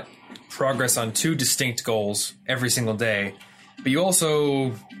you got progress on 2 distinct goals every single day, but you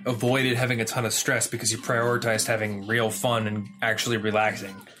also avoided having a ton of stress because you prioritized having real fun and actually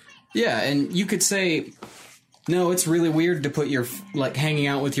relaxing. Yeah, and you could say, no, it's really weird to put your, like, hanging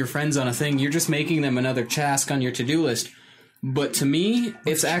out with your friends on a thing. You're just making them another task on your to-do list. But to me,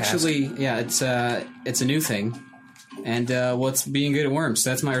 it's actually, it's a new thing. And what's being good at Worms?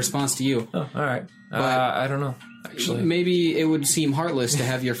 That's my response to you. Oh, all right. I don't know, actually. Maybe it would seem heartless to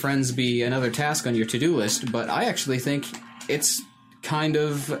have your friends be another task on your to-do list, but I actually think it's kind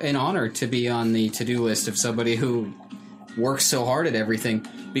of an honor to be on the to-do list of somebody who works so hard at everything.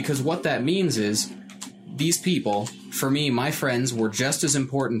 Because what that means is these people, for me, my friends, were just as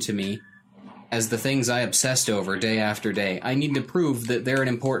important to me as the things I obsessed over day after day. I need to prove that they're an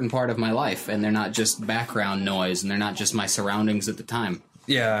important part of my life, and they're not just background noise, and they're not just my surroundings at the time.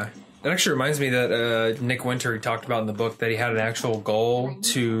 Yeah. It actually reminds me that Nick Winter talked about in the book that he had an actual goal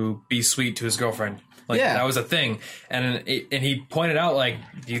to be sweet to his girlfriend. Like, that was a thing. And he pointed out, like,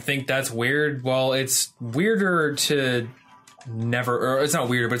 do you think that's weird? Well, it's weirder to never, or it's not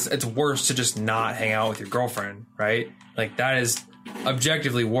weird, but it's worse to just not hang out with your girlfriend, right? Like, that is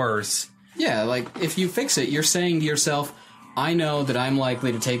objectively worse. Yeah, like, if you fix it, you're saying to yourself, I know that I'm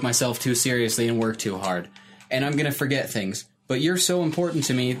likely to take myself too seriously and work too hard, and I'm going to forget things. But you're so important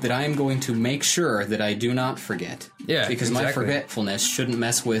to me that I am going to make sure that I do not forget. Yeah, because my forgetfulness shouldn't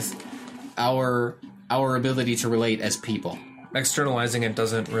mess with our ability to relate as people. Externalizing it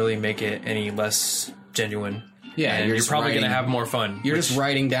doesn't really make it any less genuine. Yeah, and you're probably going to have more fun. You're just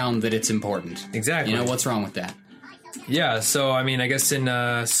writing down that it's important. Exactly. You know, what's wrong with that? Yeah, so, I mean, I guess in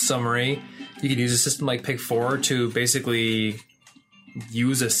summary, you could use a system like Pick4 to basically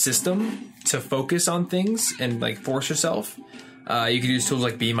use a system to focus on things and, like, force yourself. You could use tools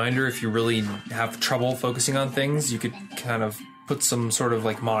like Beeminder if you really have trouble focusing on things. You could kind of put some sort of,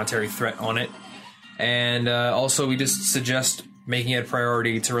 like, monetary threat on it. And also, we just suggest making it a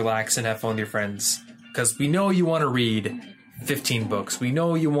priority to relax and have fun with your friends. Because we know you want to read 15 books. We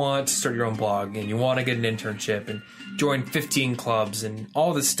know you want to start your own blog, and you want to get an internship and join 15 clubs and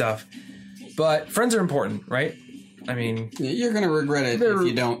all this stuff. But friends are important, right? I mean, you're going to regret it if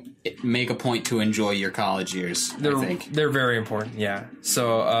you don't make a point to enjoy your college years, I think. They're very important, yeah.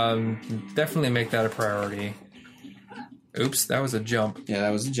 So definitely make that a priority. Oops, that was a jump. Yeah,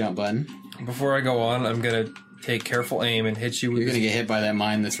 that was the jump button. Before I go on, I'm going to take careful aim and hit you with... You're going to get hit by that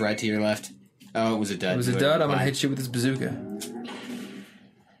mine that's right to your left. Oh, it was a dud. It was a dud. I'm going to hit you with this bazooka.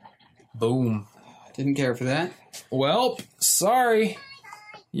 Boom. Didn't care for that. Well, sorry.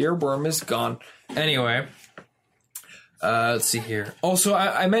 Your worm is gone. Anyway, let's see here. Also,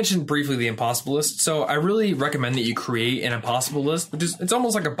 I mentioned briefly the impossible list, so I really recommend that you create an impossible list, which is, it's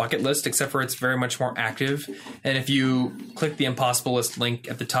almost like a bucket list, except for it's very much more active. And if you click the impossible list link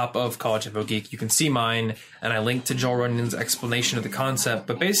at the top of College Info Geek, you can see mine, and I link to Joel Runyon's explanation of the concept.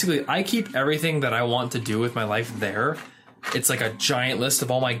 But basically, I keep everything that I want to do with my life there. It's like a giant list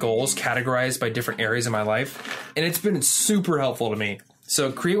of all my goals categorized by different areas of my life, and it's been super helpful to me. So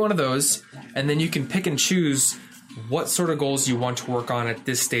create one of those, and then you can pick and choose what sort of goals you want to work on at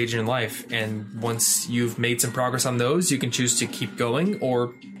this stage in life. And once you've made some progress on those, you can choose to keep going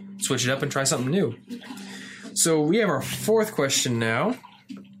or switch it up and try something new. So we have our fourth question now.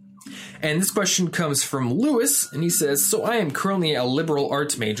 And this question comes from Lewis, and he says, so I am currently a liberal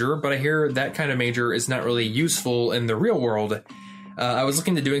arts major, but I hear that kind of major is not really useful in the real world. I was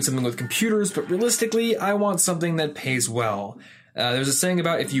looking to doing something with computers, but realistically, I want something that pays well. There's a saying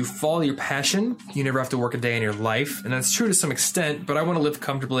about if you follow your passion, you never have to work a day in your life, and that's true to some extent, but I want to live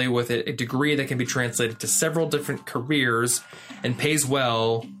comfortably with a degree that can be translated to several different careers and pays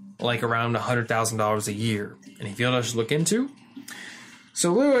well, like around $100,000 a year. Any field I should look into?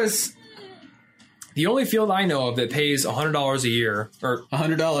 So, Lewis, the only field I know of that pays $100 a year, or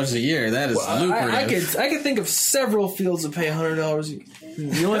 $100 a year, that is lucrative. I could think of several fields that pay $100 a year.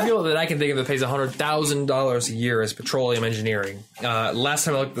 The only field that I can think of that pays $100,000 a year is petroleum engineering. Last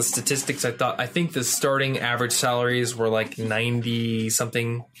time I looked at the statistics, I think the starting average salaries were like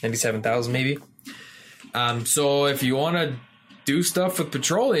 90-something, 97,000 maybe. So if you want to do stuff with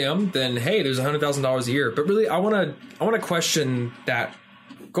petroleum, then hey, there's $100,000 a year. But really, I want to question that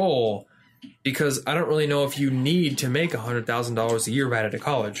goal, because I don't really know if you need to make $100,000 a year right out of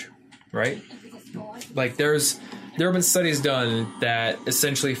college, right? Like there have been studies done that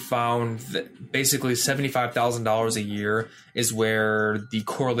essentially found that basically $75,000 a year is where the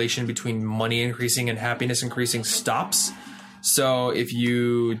correlation between money increasing and happiness increasing stops. So if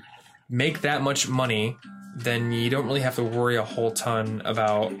you make that much money, then you don't really have to worry a whole ton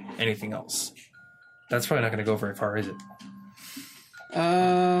about anything else. That's probably not going to go very far, is it?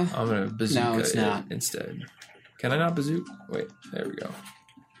 I'm going to bazooka no, it's not. instead. Can I not bazooka? Wait, there we go.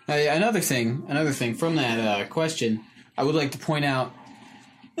 Another thing from that question, I would like to point out,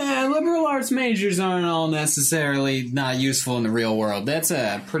 liberal arts majors aren't all necessarily not useful in the real world. That's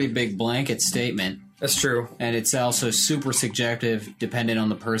a pretty big blanket statement. That's true. And it's also super subjective, dependent on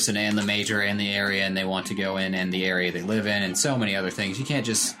the person and the major and the area and they want to go in and the area they live in and so many other things. You can't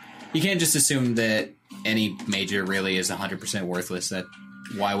just assume that any major really is 100% worthless.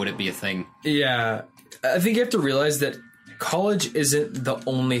 Why would it be a thing? Yeah. I think you have to realize that college isn't the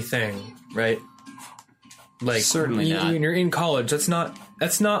only thing, right? Like certainly not. When you're in college, that's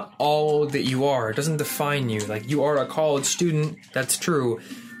not all that you are. It doesn't define you. Like you are a college student, that's true,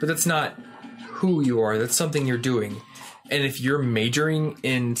 but that's not who you are. That's something you're doing. And if you're majoring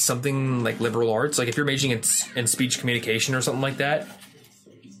in something like liberal arts, like if you're majoring in speech communication or something like that,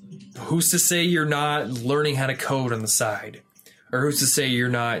 who's to say you're not learning how to code on the side? Or who's to say you're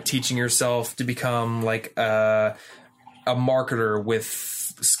not teaching yourself to become like a marketer with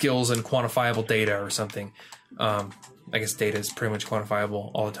skills and quantifiable data or something? I guess data is pretty much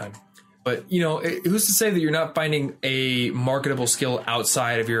quantifiable all the time. But, who's to say that you're not finding a marketable skill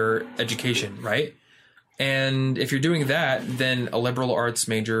outside of your education, right? And if you're doing that, then a liberal arts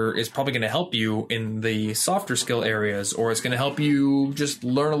major is probably going to help you in the softer skill areas, or it's going to help you just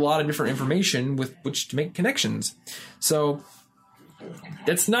learn a lot of different information with which to make connections. So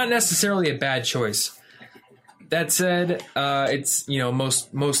that's not necessarily a bad choice. That said, it's,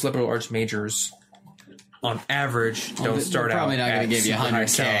 most liberal arts majors on average don't start out. Probably not going to give you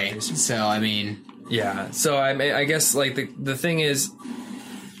 $100K. $100K. So I mean, yeah. So I guess like the thing is,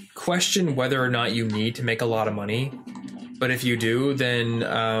 question whether or not you need to make a lot of money. But if you do, then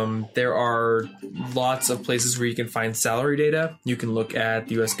there are lots of places where you can find salary data. You can look at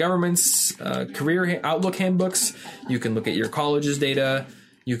the U.S. government's career outlook handbooks. You can look at your college's data.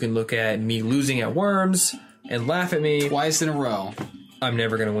 You can look at me losing at Worms and laugh at me twice in a row. I'm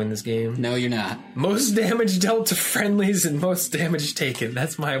never going to win this game. No, you're not. Most damage dealt to friendlies and most damage taken.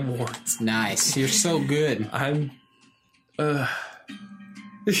 That's my awards. Nice. You're so good. I'm...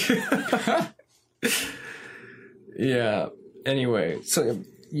 Yeah. Anyway, so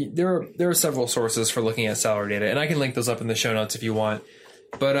there are several sources for looking at salary data, and I can link those up in the show notes if you want.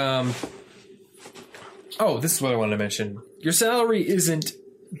 But, this is what I wanted to mention. Your salary isn't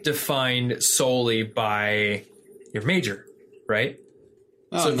defined solely by your major, right?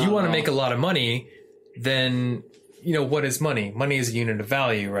 So if you want to make a lot of money, then, what is money? Money is a unit of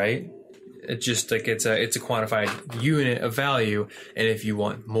value, right? It's just like it's a quantified unit of value. And if you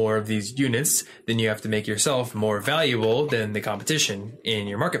want more of these units, then you have to make yourself more valuable than the competition in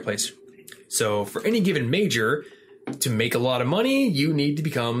your marketplace. So for any given major, to make a lot of money, you need to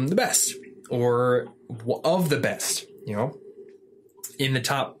become the best or of the best, in the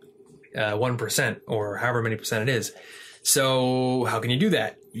top 1% or however many percent it is. So how can you do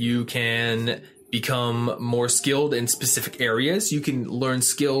that? You can become more skilled in specific areas. You can learn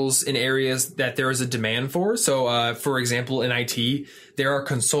skills in areas that there is a demand for. So, for example, in IT, there are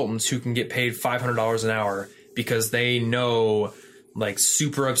consultants who can get paid $500 an hour because they know like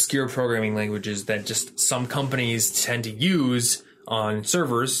super obscure programming languages that just some companies tend to use on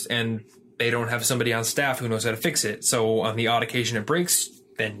servers, and they don't have somebody on staff who knows how to fix it. So on the odd occasion it breaks,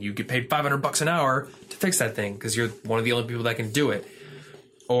 then you get paid $500 an hour to fix that thing because you're one of the only people that can do it.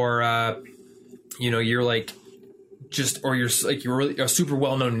 Or, you're like you're really a super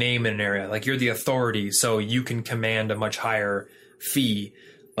well-known name in an area. Like you're the authority, so you can command a much higher fee.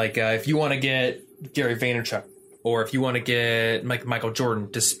 Like if you want to get Gary Vaynerchuk, or if you want to get Michael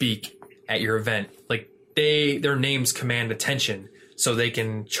Jordan to speak at your event, like their names command attention, so they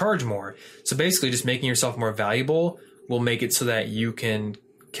can charge more. So basically, just making yourself more valuable will make it so that you can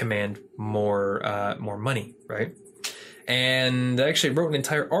command more money, right? And I actually wrote an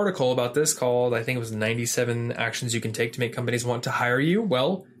entire article about this called, I think it was 97 actions you can take to make companies want to hire you.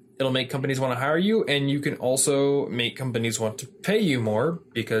 Well, it'll make companies want to hire you, and you can also make companies want to pay you more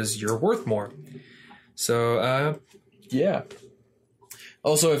because you're worth more. So, yeah.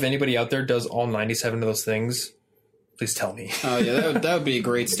 Also, if anybody out there does all 97 of those things, please tell me. Oh yeah, that would be a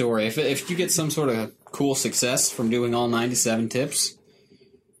great story. If you get some sort of cool success from doing all 97 tips,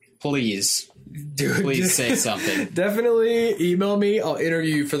 please say something. Definitely email me. I'll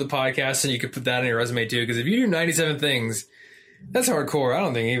interview you for the podcast, and you can put that on your resume too. Because if you do 97 things, that's hardcore. I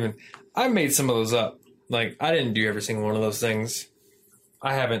don't think even I made some of those up. Like, I didn't do every single one of those things.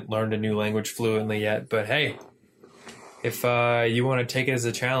 I haven't learned a new language fluently yet, but hey, if you want to take it as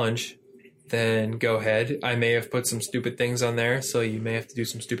a challenge, then go ahead. I may have put some stupid things on there, so you may have to do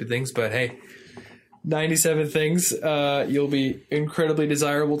some stupid things, but hey, 97 things, you'll be incredibly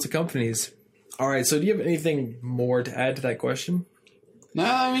desirable to companies. All right, so do you have anything more to add to that question? No,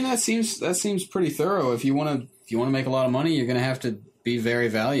 I mean that seems pretty thorough. If you want to make a lot of money, you're going to have to be very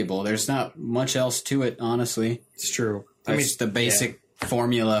valuable. There's not much else to it, honestly. It's true. It's the basic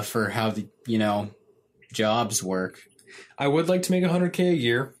formula for how the jobs work. I would like to make $100K a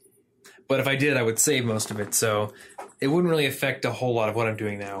year, but if I did, I would save most of it. So it wouldn't really affect a whole lot of what I'm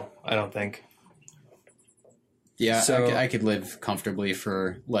doing now, I don't think. Yeah, so, I could live comfortably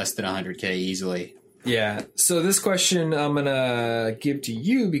for less than $100K easily. Yeah. So this question I'm going to give to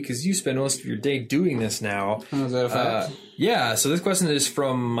you because you spend most of your day doing this now. Oh, is that a fact? Yeah. So this question is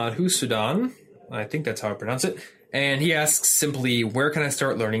from Madhu Sudan. I think that's how I pronounce it. And he asks simply, where can I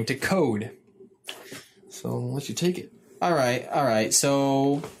start learning to code? So I'll let you take it. All right.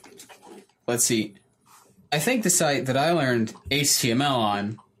 So let's see. I think the site that I learned HTML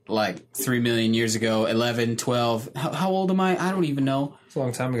on like 3 million years ago, 11, 12. How old am I? I don't even know. It's a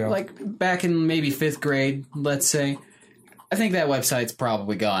long time ago. Like back in maybe 5th grade, let's say. I think that website's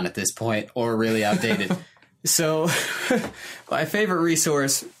probably gone at this point or really outdated. So my favorite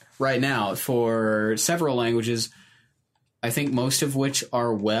resource right now for several languages, I think most of which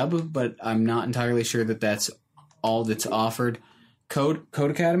are web, but I'm not entirely sure that that's all that's offered. Code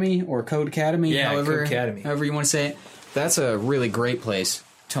Academy or Code Academy, Code Academy. However you want to say it. That's a really great place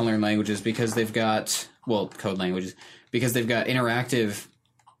to learn languages because they've got, code languages, because they've got interactive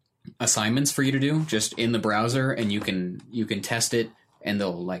assignments for you to do just in the browser, and you can test it, and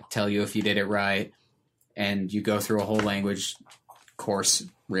they'll like tell you if you did it right, and you go through a whole language course,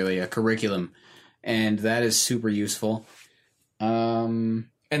 really a curriculum, and that is super useful. And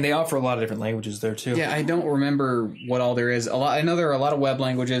they offer a lot of different languages there too. Yeah, I don't remember what all there is. I know there are a lot of web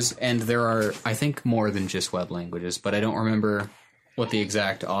languages, and there are, I think, more than just web languages, but I don't remember what the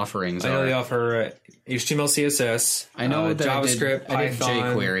exact offerings are. I know they offer HTML, CSS. I know that JavaScript, I did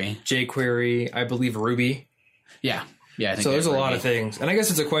Python, jQuery, I believe Ruby. Yeah. I think so there's a lot of things, and I guess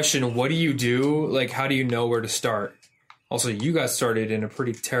it's a question: what do you do? Like, how do you know where to start? Also, you got started in a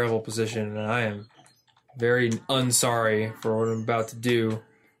pretty terrible position, and I am very unsorry for what I'm about to do.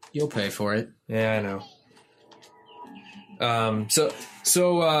 You'll pay for it. Yeah, I know.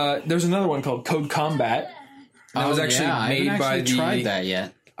 So there's another one called Code Combat. That was actually made by the. I haven't tried that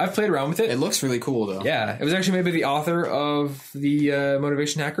yet. I've played around with it. It looks really cool, though. Yeah, it was actually made by the author of the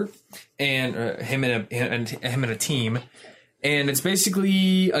Motivation Hacker, and him and a team. And it's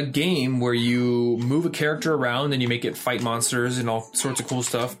basically a game where you move a character around and you make it fight monsters and all sorts of cool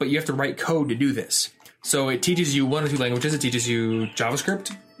stuff. But you have to write code to do this. So it teaches you one or two languages. It teaches you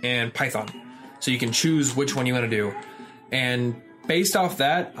JavaScript and Python. So you can choose which one you want to do. And based off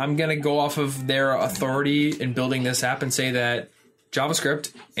that, I'm going to go off of their authority in building this app and say that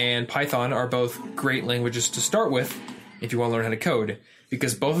JavaScript and Python are both great languages to start with if you want to learn how to code,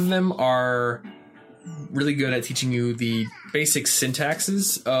 because both of them are really good at teaching you the basic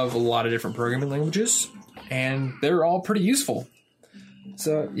syntaxes of a lot of different programming languages, and they're all pretty useful.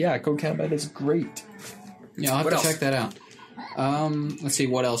 So yeah, Code Combat is great. Yeah, I'll have to check that out. Let's see,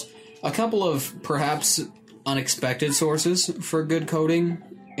 what else? A couple of perhaps unexpected sources for good coding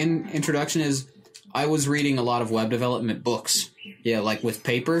in introduction is I was reading a lot of web development books. Yeah, like with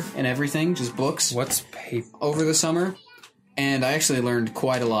paper and everything, just books. What's paper? Over the summer. And I actually learned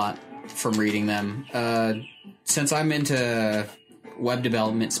quite a lot from reading them. Since I'm into web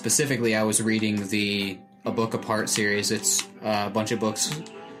development specifically, I was reading the A Book Apart series. It's a bunch of books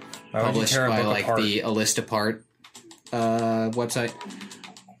published by like the A List Apart website.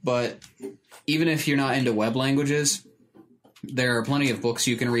 But even if you're not into web languages, there are plenty of books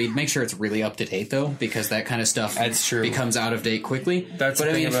you can read. Make sure it's really up to date, though, because that kind of stuff becomes out of date quickly. That's but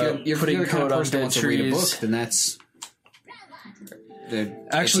the thing if you're putting the kind code of on person that dead wants to read a book, trees. then that's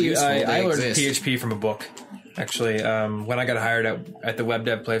Actually, I learned exist. PHP from a book. Actually, when I got hired at the web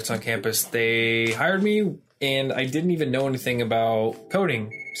dev place on campus, they hired me, and I didn't even know anything about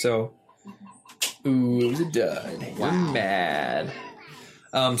coding. So, ooh, it was a dud. Wow. I'm mad.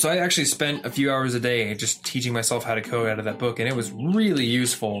 So I actually spent a few hours a day just teaching myself how to code out of that book, and it was really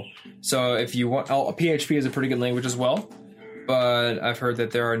useful. So if you want, PHP is a pretty good language as well, but I've heard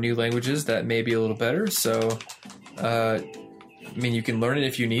that there are new languages that may be a little better. So, I mean, you can learn it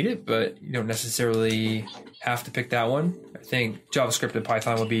if you need it, but you don't necessarily have to pick that one. I think JavaScript and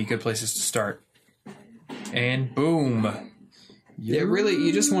Python would be good places to start. And boom. Yeah, really,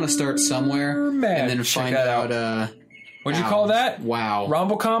 you just want to start somewhere and then find out. What'd you call that? Wow.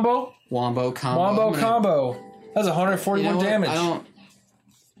 Rombo combo? Wombo combo. Wombo combo. That's 141 damage.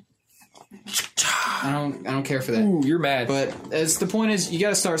 I don't care for that. Ooh, you're mad. But as the point is, you got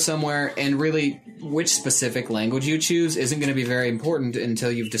to start somewhere, and really, which specific language you choose isn't going to be very important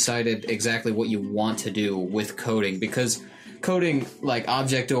until you've decided exactly what you want to do with coding. Because coding, like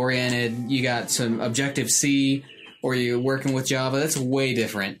object-oriented, you got some Objective-C, or you're working with Java, that's way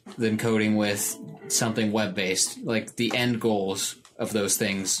different than coding with something web-based. Like, the end goals of those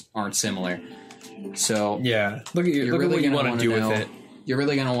things aren't similar. So yeah, look at what you want to do with it. You're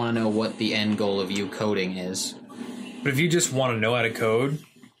really going to want to know what the end goal of you coding is. But if you just want to know how to code,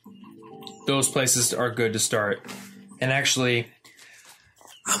 those places are good to start. And actually,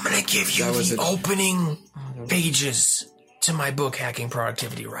 I'm going to give you the opening pages to my book, Hacking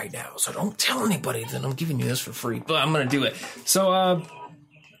Productivity, right now. So don't tell anybody that I'm giving you this for free, but I'm going to do it. So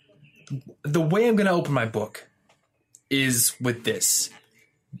the way I'm going to open my book is with this.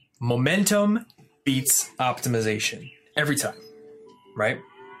 Momentum beats optimization. Every time. Right?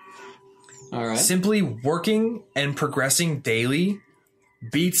 All right. Simply working and progressing daily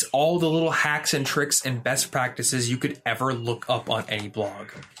beats all the little hacks and tricks and best practices you could ever look up on any blog.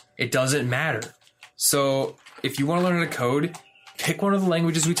 It doesn't matter. So if you want to learn how to code, pick one of the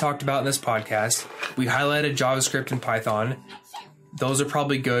languages we talked about in this podcast. We highlighted JavaScript and Python. Those are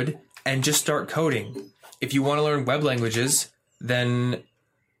probably good. And just start coding. If you want to learn web languages, then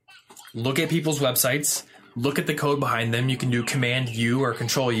look at people's websites. Look at the code behind them. You can do Command U or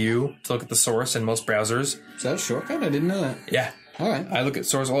Control U to look at the source in most browsers. Is that a shortcut? I didn't know that. Yeah. All right. I look at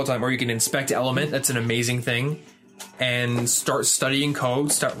source all the time. Or you can inspect element. That's an amazing thing. And start studying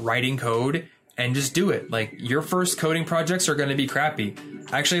code, start writing code, and just do it. Like, your first coding projects are going to be crappy.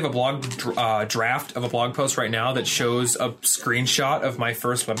 I actually have a blog draft of a blog post right now that shows a screenshot of my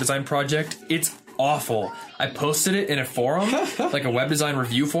first web design project. It's awful. I posted it in a forum, like a web design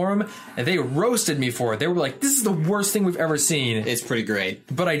review forum, and they roasted me for it. They were like, this is the worst thing we've ever seen. It's pretty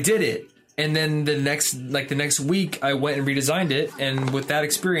great. But I did it. And then the next week, I went and redesigned it. And with that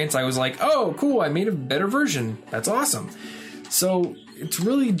experience, I was like, oh, cool, I made a better version. That's awesome. So it's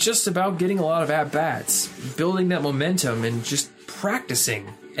really just about getting a lot of at-bats, building that momentum, and just practicing.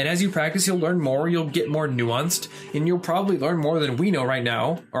 And as you practice, you'll learn more, you'll get more nuanced, and you'll probably learn more than we know right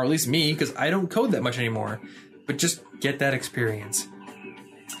now, or at least me, because I don't code that much anymore. But just get that experience.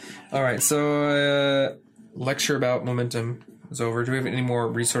 All right, so lecture about momentum is over. Do we have any more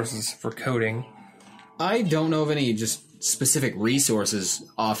resources for coding? I don't know of any just specific resources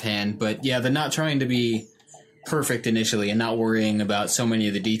offhand, but yeah, the not trying to be perfect initially and not worrying about so many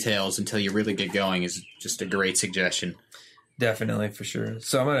of the details until you really get going is just a great suggestion. Definitely, for sure.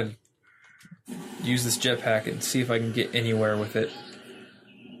 So I'm going to use this jetpack and see if I can get anywhere with it.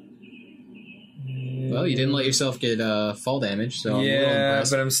 Well, you didn't let yourself get fall damage, so I'm a little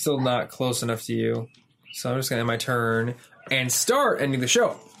impressed. But I'm still not close enough to you. So I'm just going to end my turn and start ending the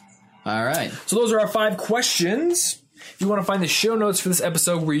show. All right. So those are our 5 questions. If you want to find the show notes for this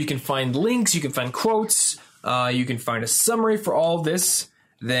episode where you can find links, you can find quotes, you can find a summary for all of this,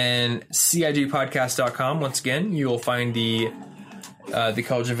 then CIGpodcast.com. Once again, you will find the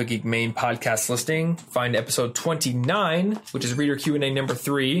College Info Geek main podcast listing. Find episode 29, which is Reader Q&A number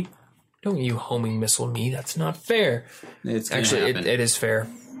 3. Don't you homing missile me. That's not fair. It's Actually, it is fair.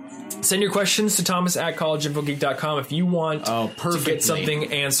 Send your questions to thomas@collegeinfogeek.com if you want to get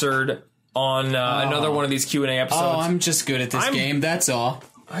something answered on another one of these Q&A episodes. Oh, I'm just good at this game, that's all.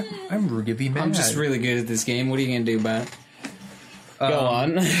 I'm really mad. I'm just really good at this game. What are you going to do about it? Go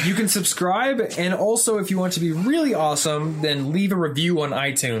on. You can subscribe, and also if you want to be really awesome, then leave a review on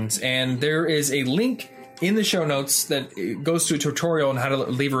iTunes. And there is a link in the show notes that goes to a tutorial on how to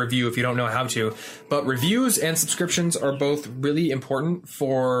leave a review if you don't know how to. But reviews and subscriptions are both really important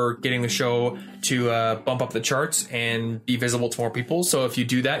for getting the show to bump up the charts and be visible to more people. So if you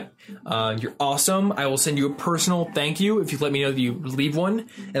do that, you're awesome. I will send you a personal thank you if you let me know that you leave one.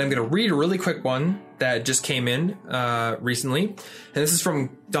 And I'm going to read a really quick one that just came in recently. And this is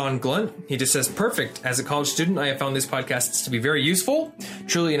from Don Glunt. He just says, perfect. As a college student, I have found these podcasts to be very useful.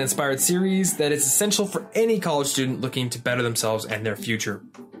 Truly an inspired series that is essential for any college student looking to better themselves and their future.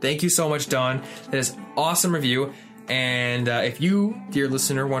 Thank you so much, Don. That is an awesome review. And if you, dear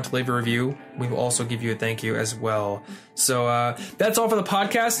listener, want to leave a review, we will also give you a thank you as well. So that's all for the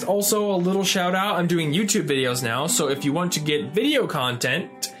podcast. Also, a little shout out. I'm doing YouTube videos now. So if you want to get video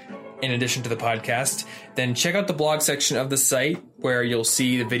content in addition to the podcast, then check out the blog section of the site where you'll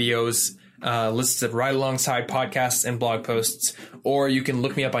see the videos listed right alongside podcasts and blog posts. Or you can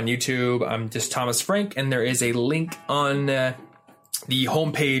look me up on YouTube. I'm just Thomas Frank, and there is a link on the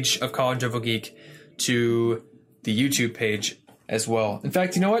homepage of College Info Geek to the YouTube page as well. In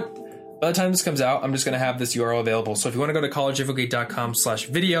fact, you know what? By the time this comes out, I'm just going to have this URL available. So if you want to go to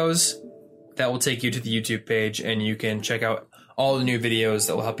collegeinfogeek.com/videos, that will take you to the YouTube page, and you can check out all the new videos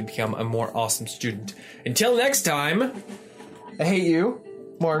that will help you become a more awesome student. Until next time, I hate you,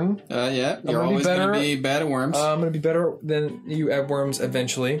 Martin. Yeah, you're always going to be bad at worms. I'm going to be better than you at worms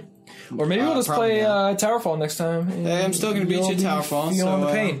eventually. Or maybe we'll just play Towerfall next time. Hey, I'm still going to beat you at Towerfall. Feeling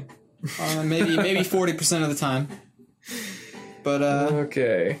the pain. Maybe 40% of the time. But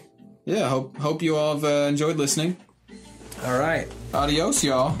okay. Yeah, hope you all have enjoyed listening. All right. Adios,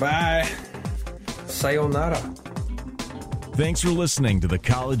 y'all. Bye. Sayonara. Thanks for listening to the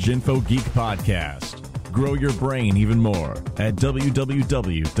College Info Geek Podcast. Grow your brain even more at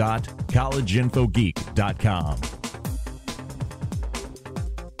www.collegeinfogeek.com.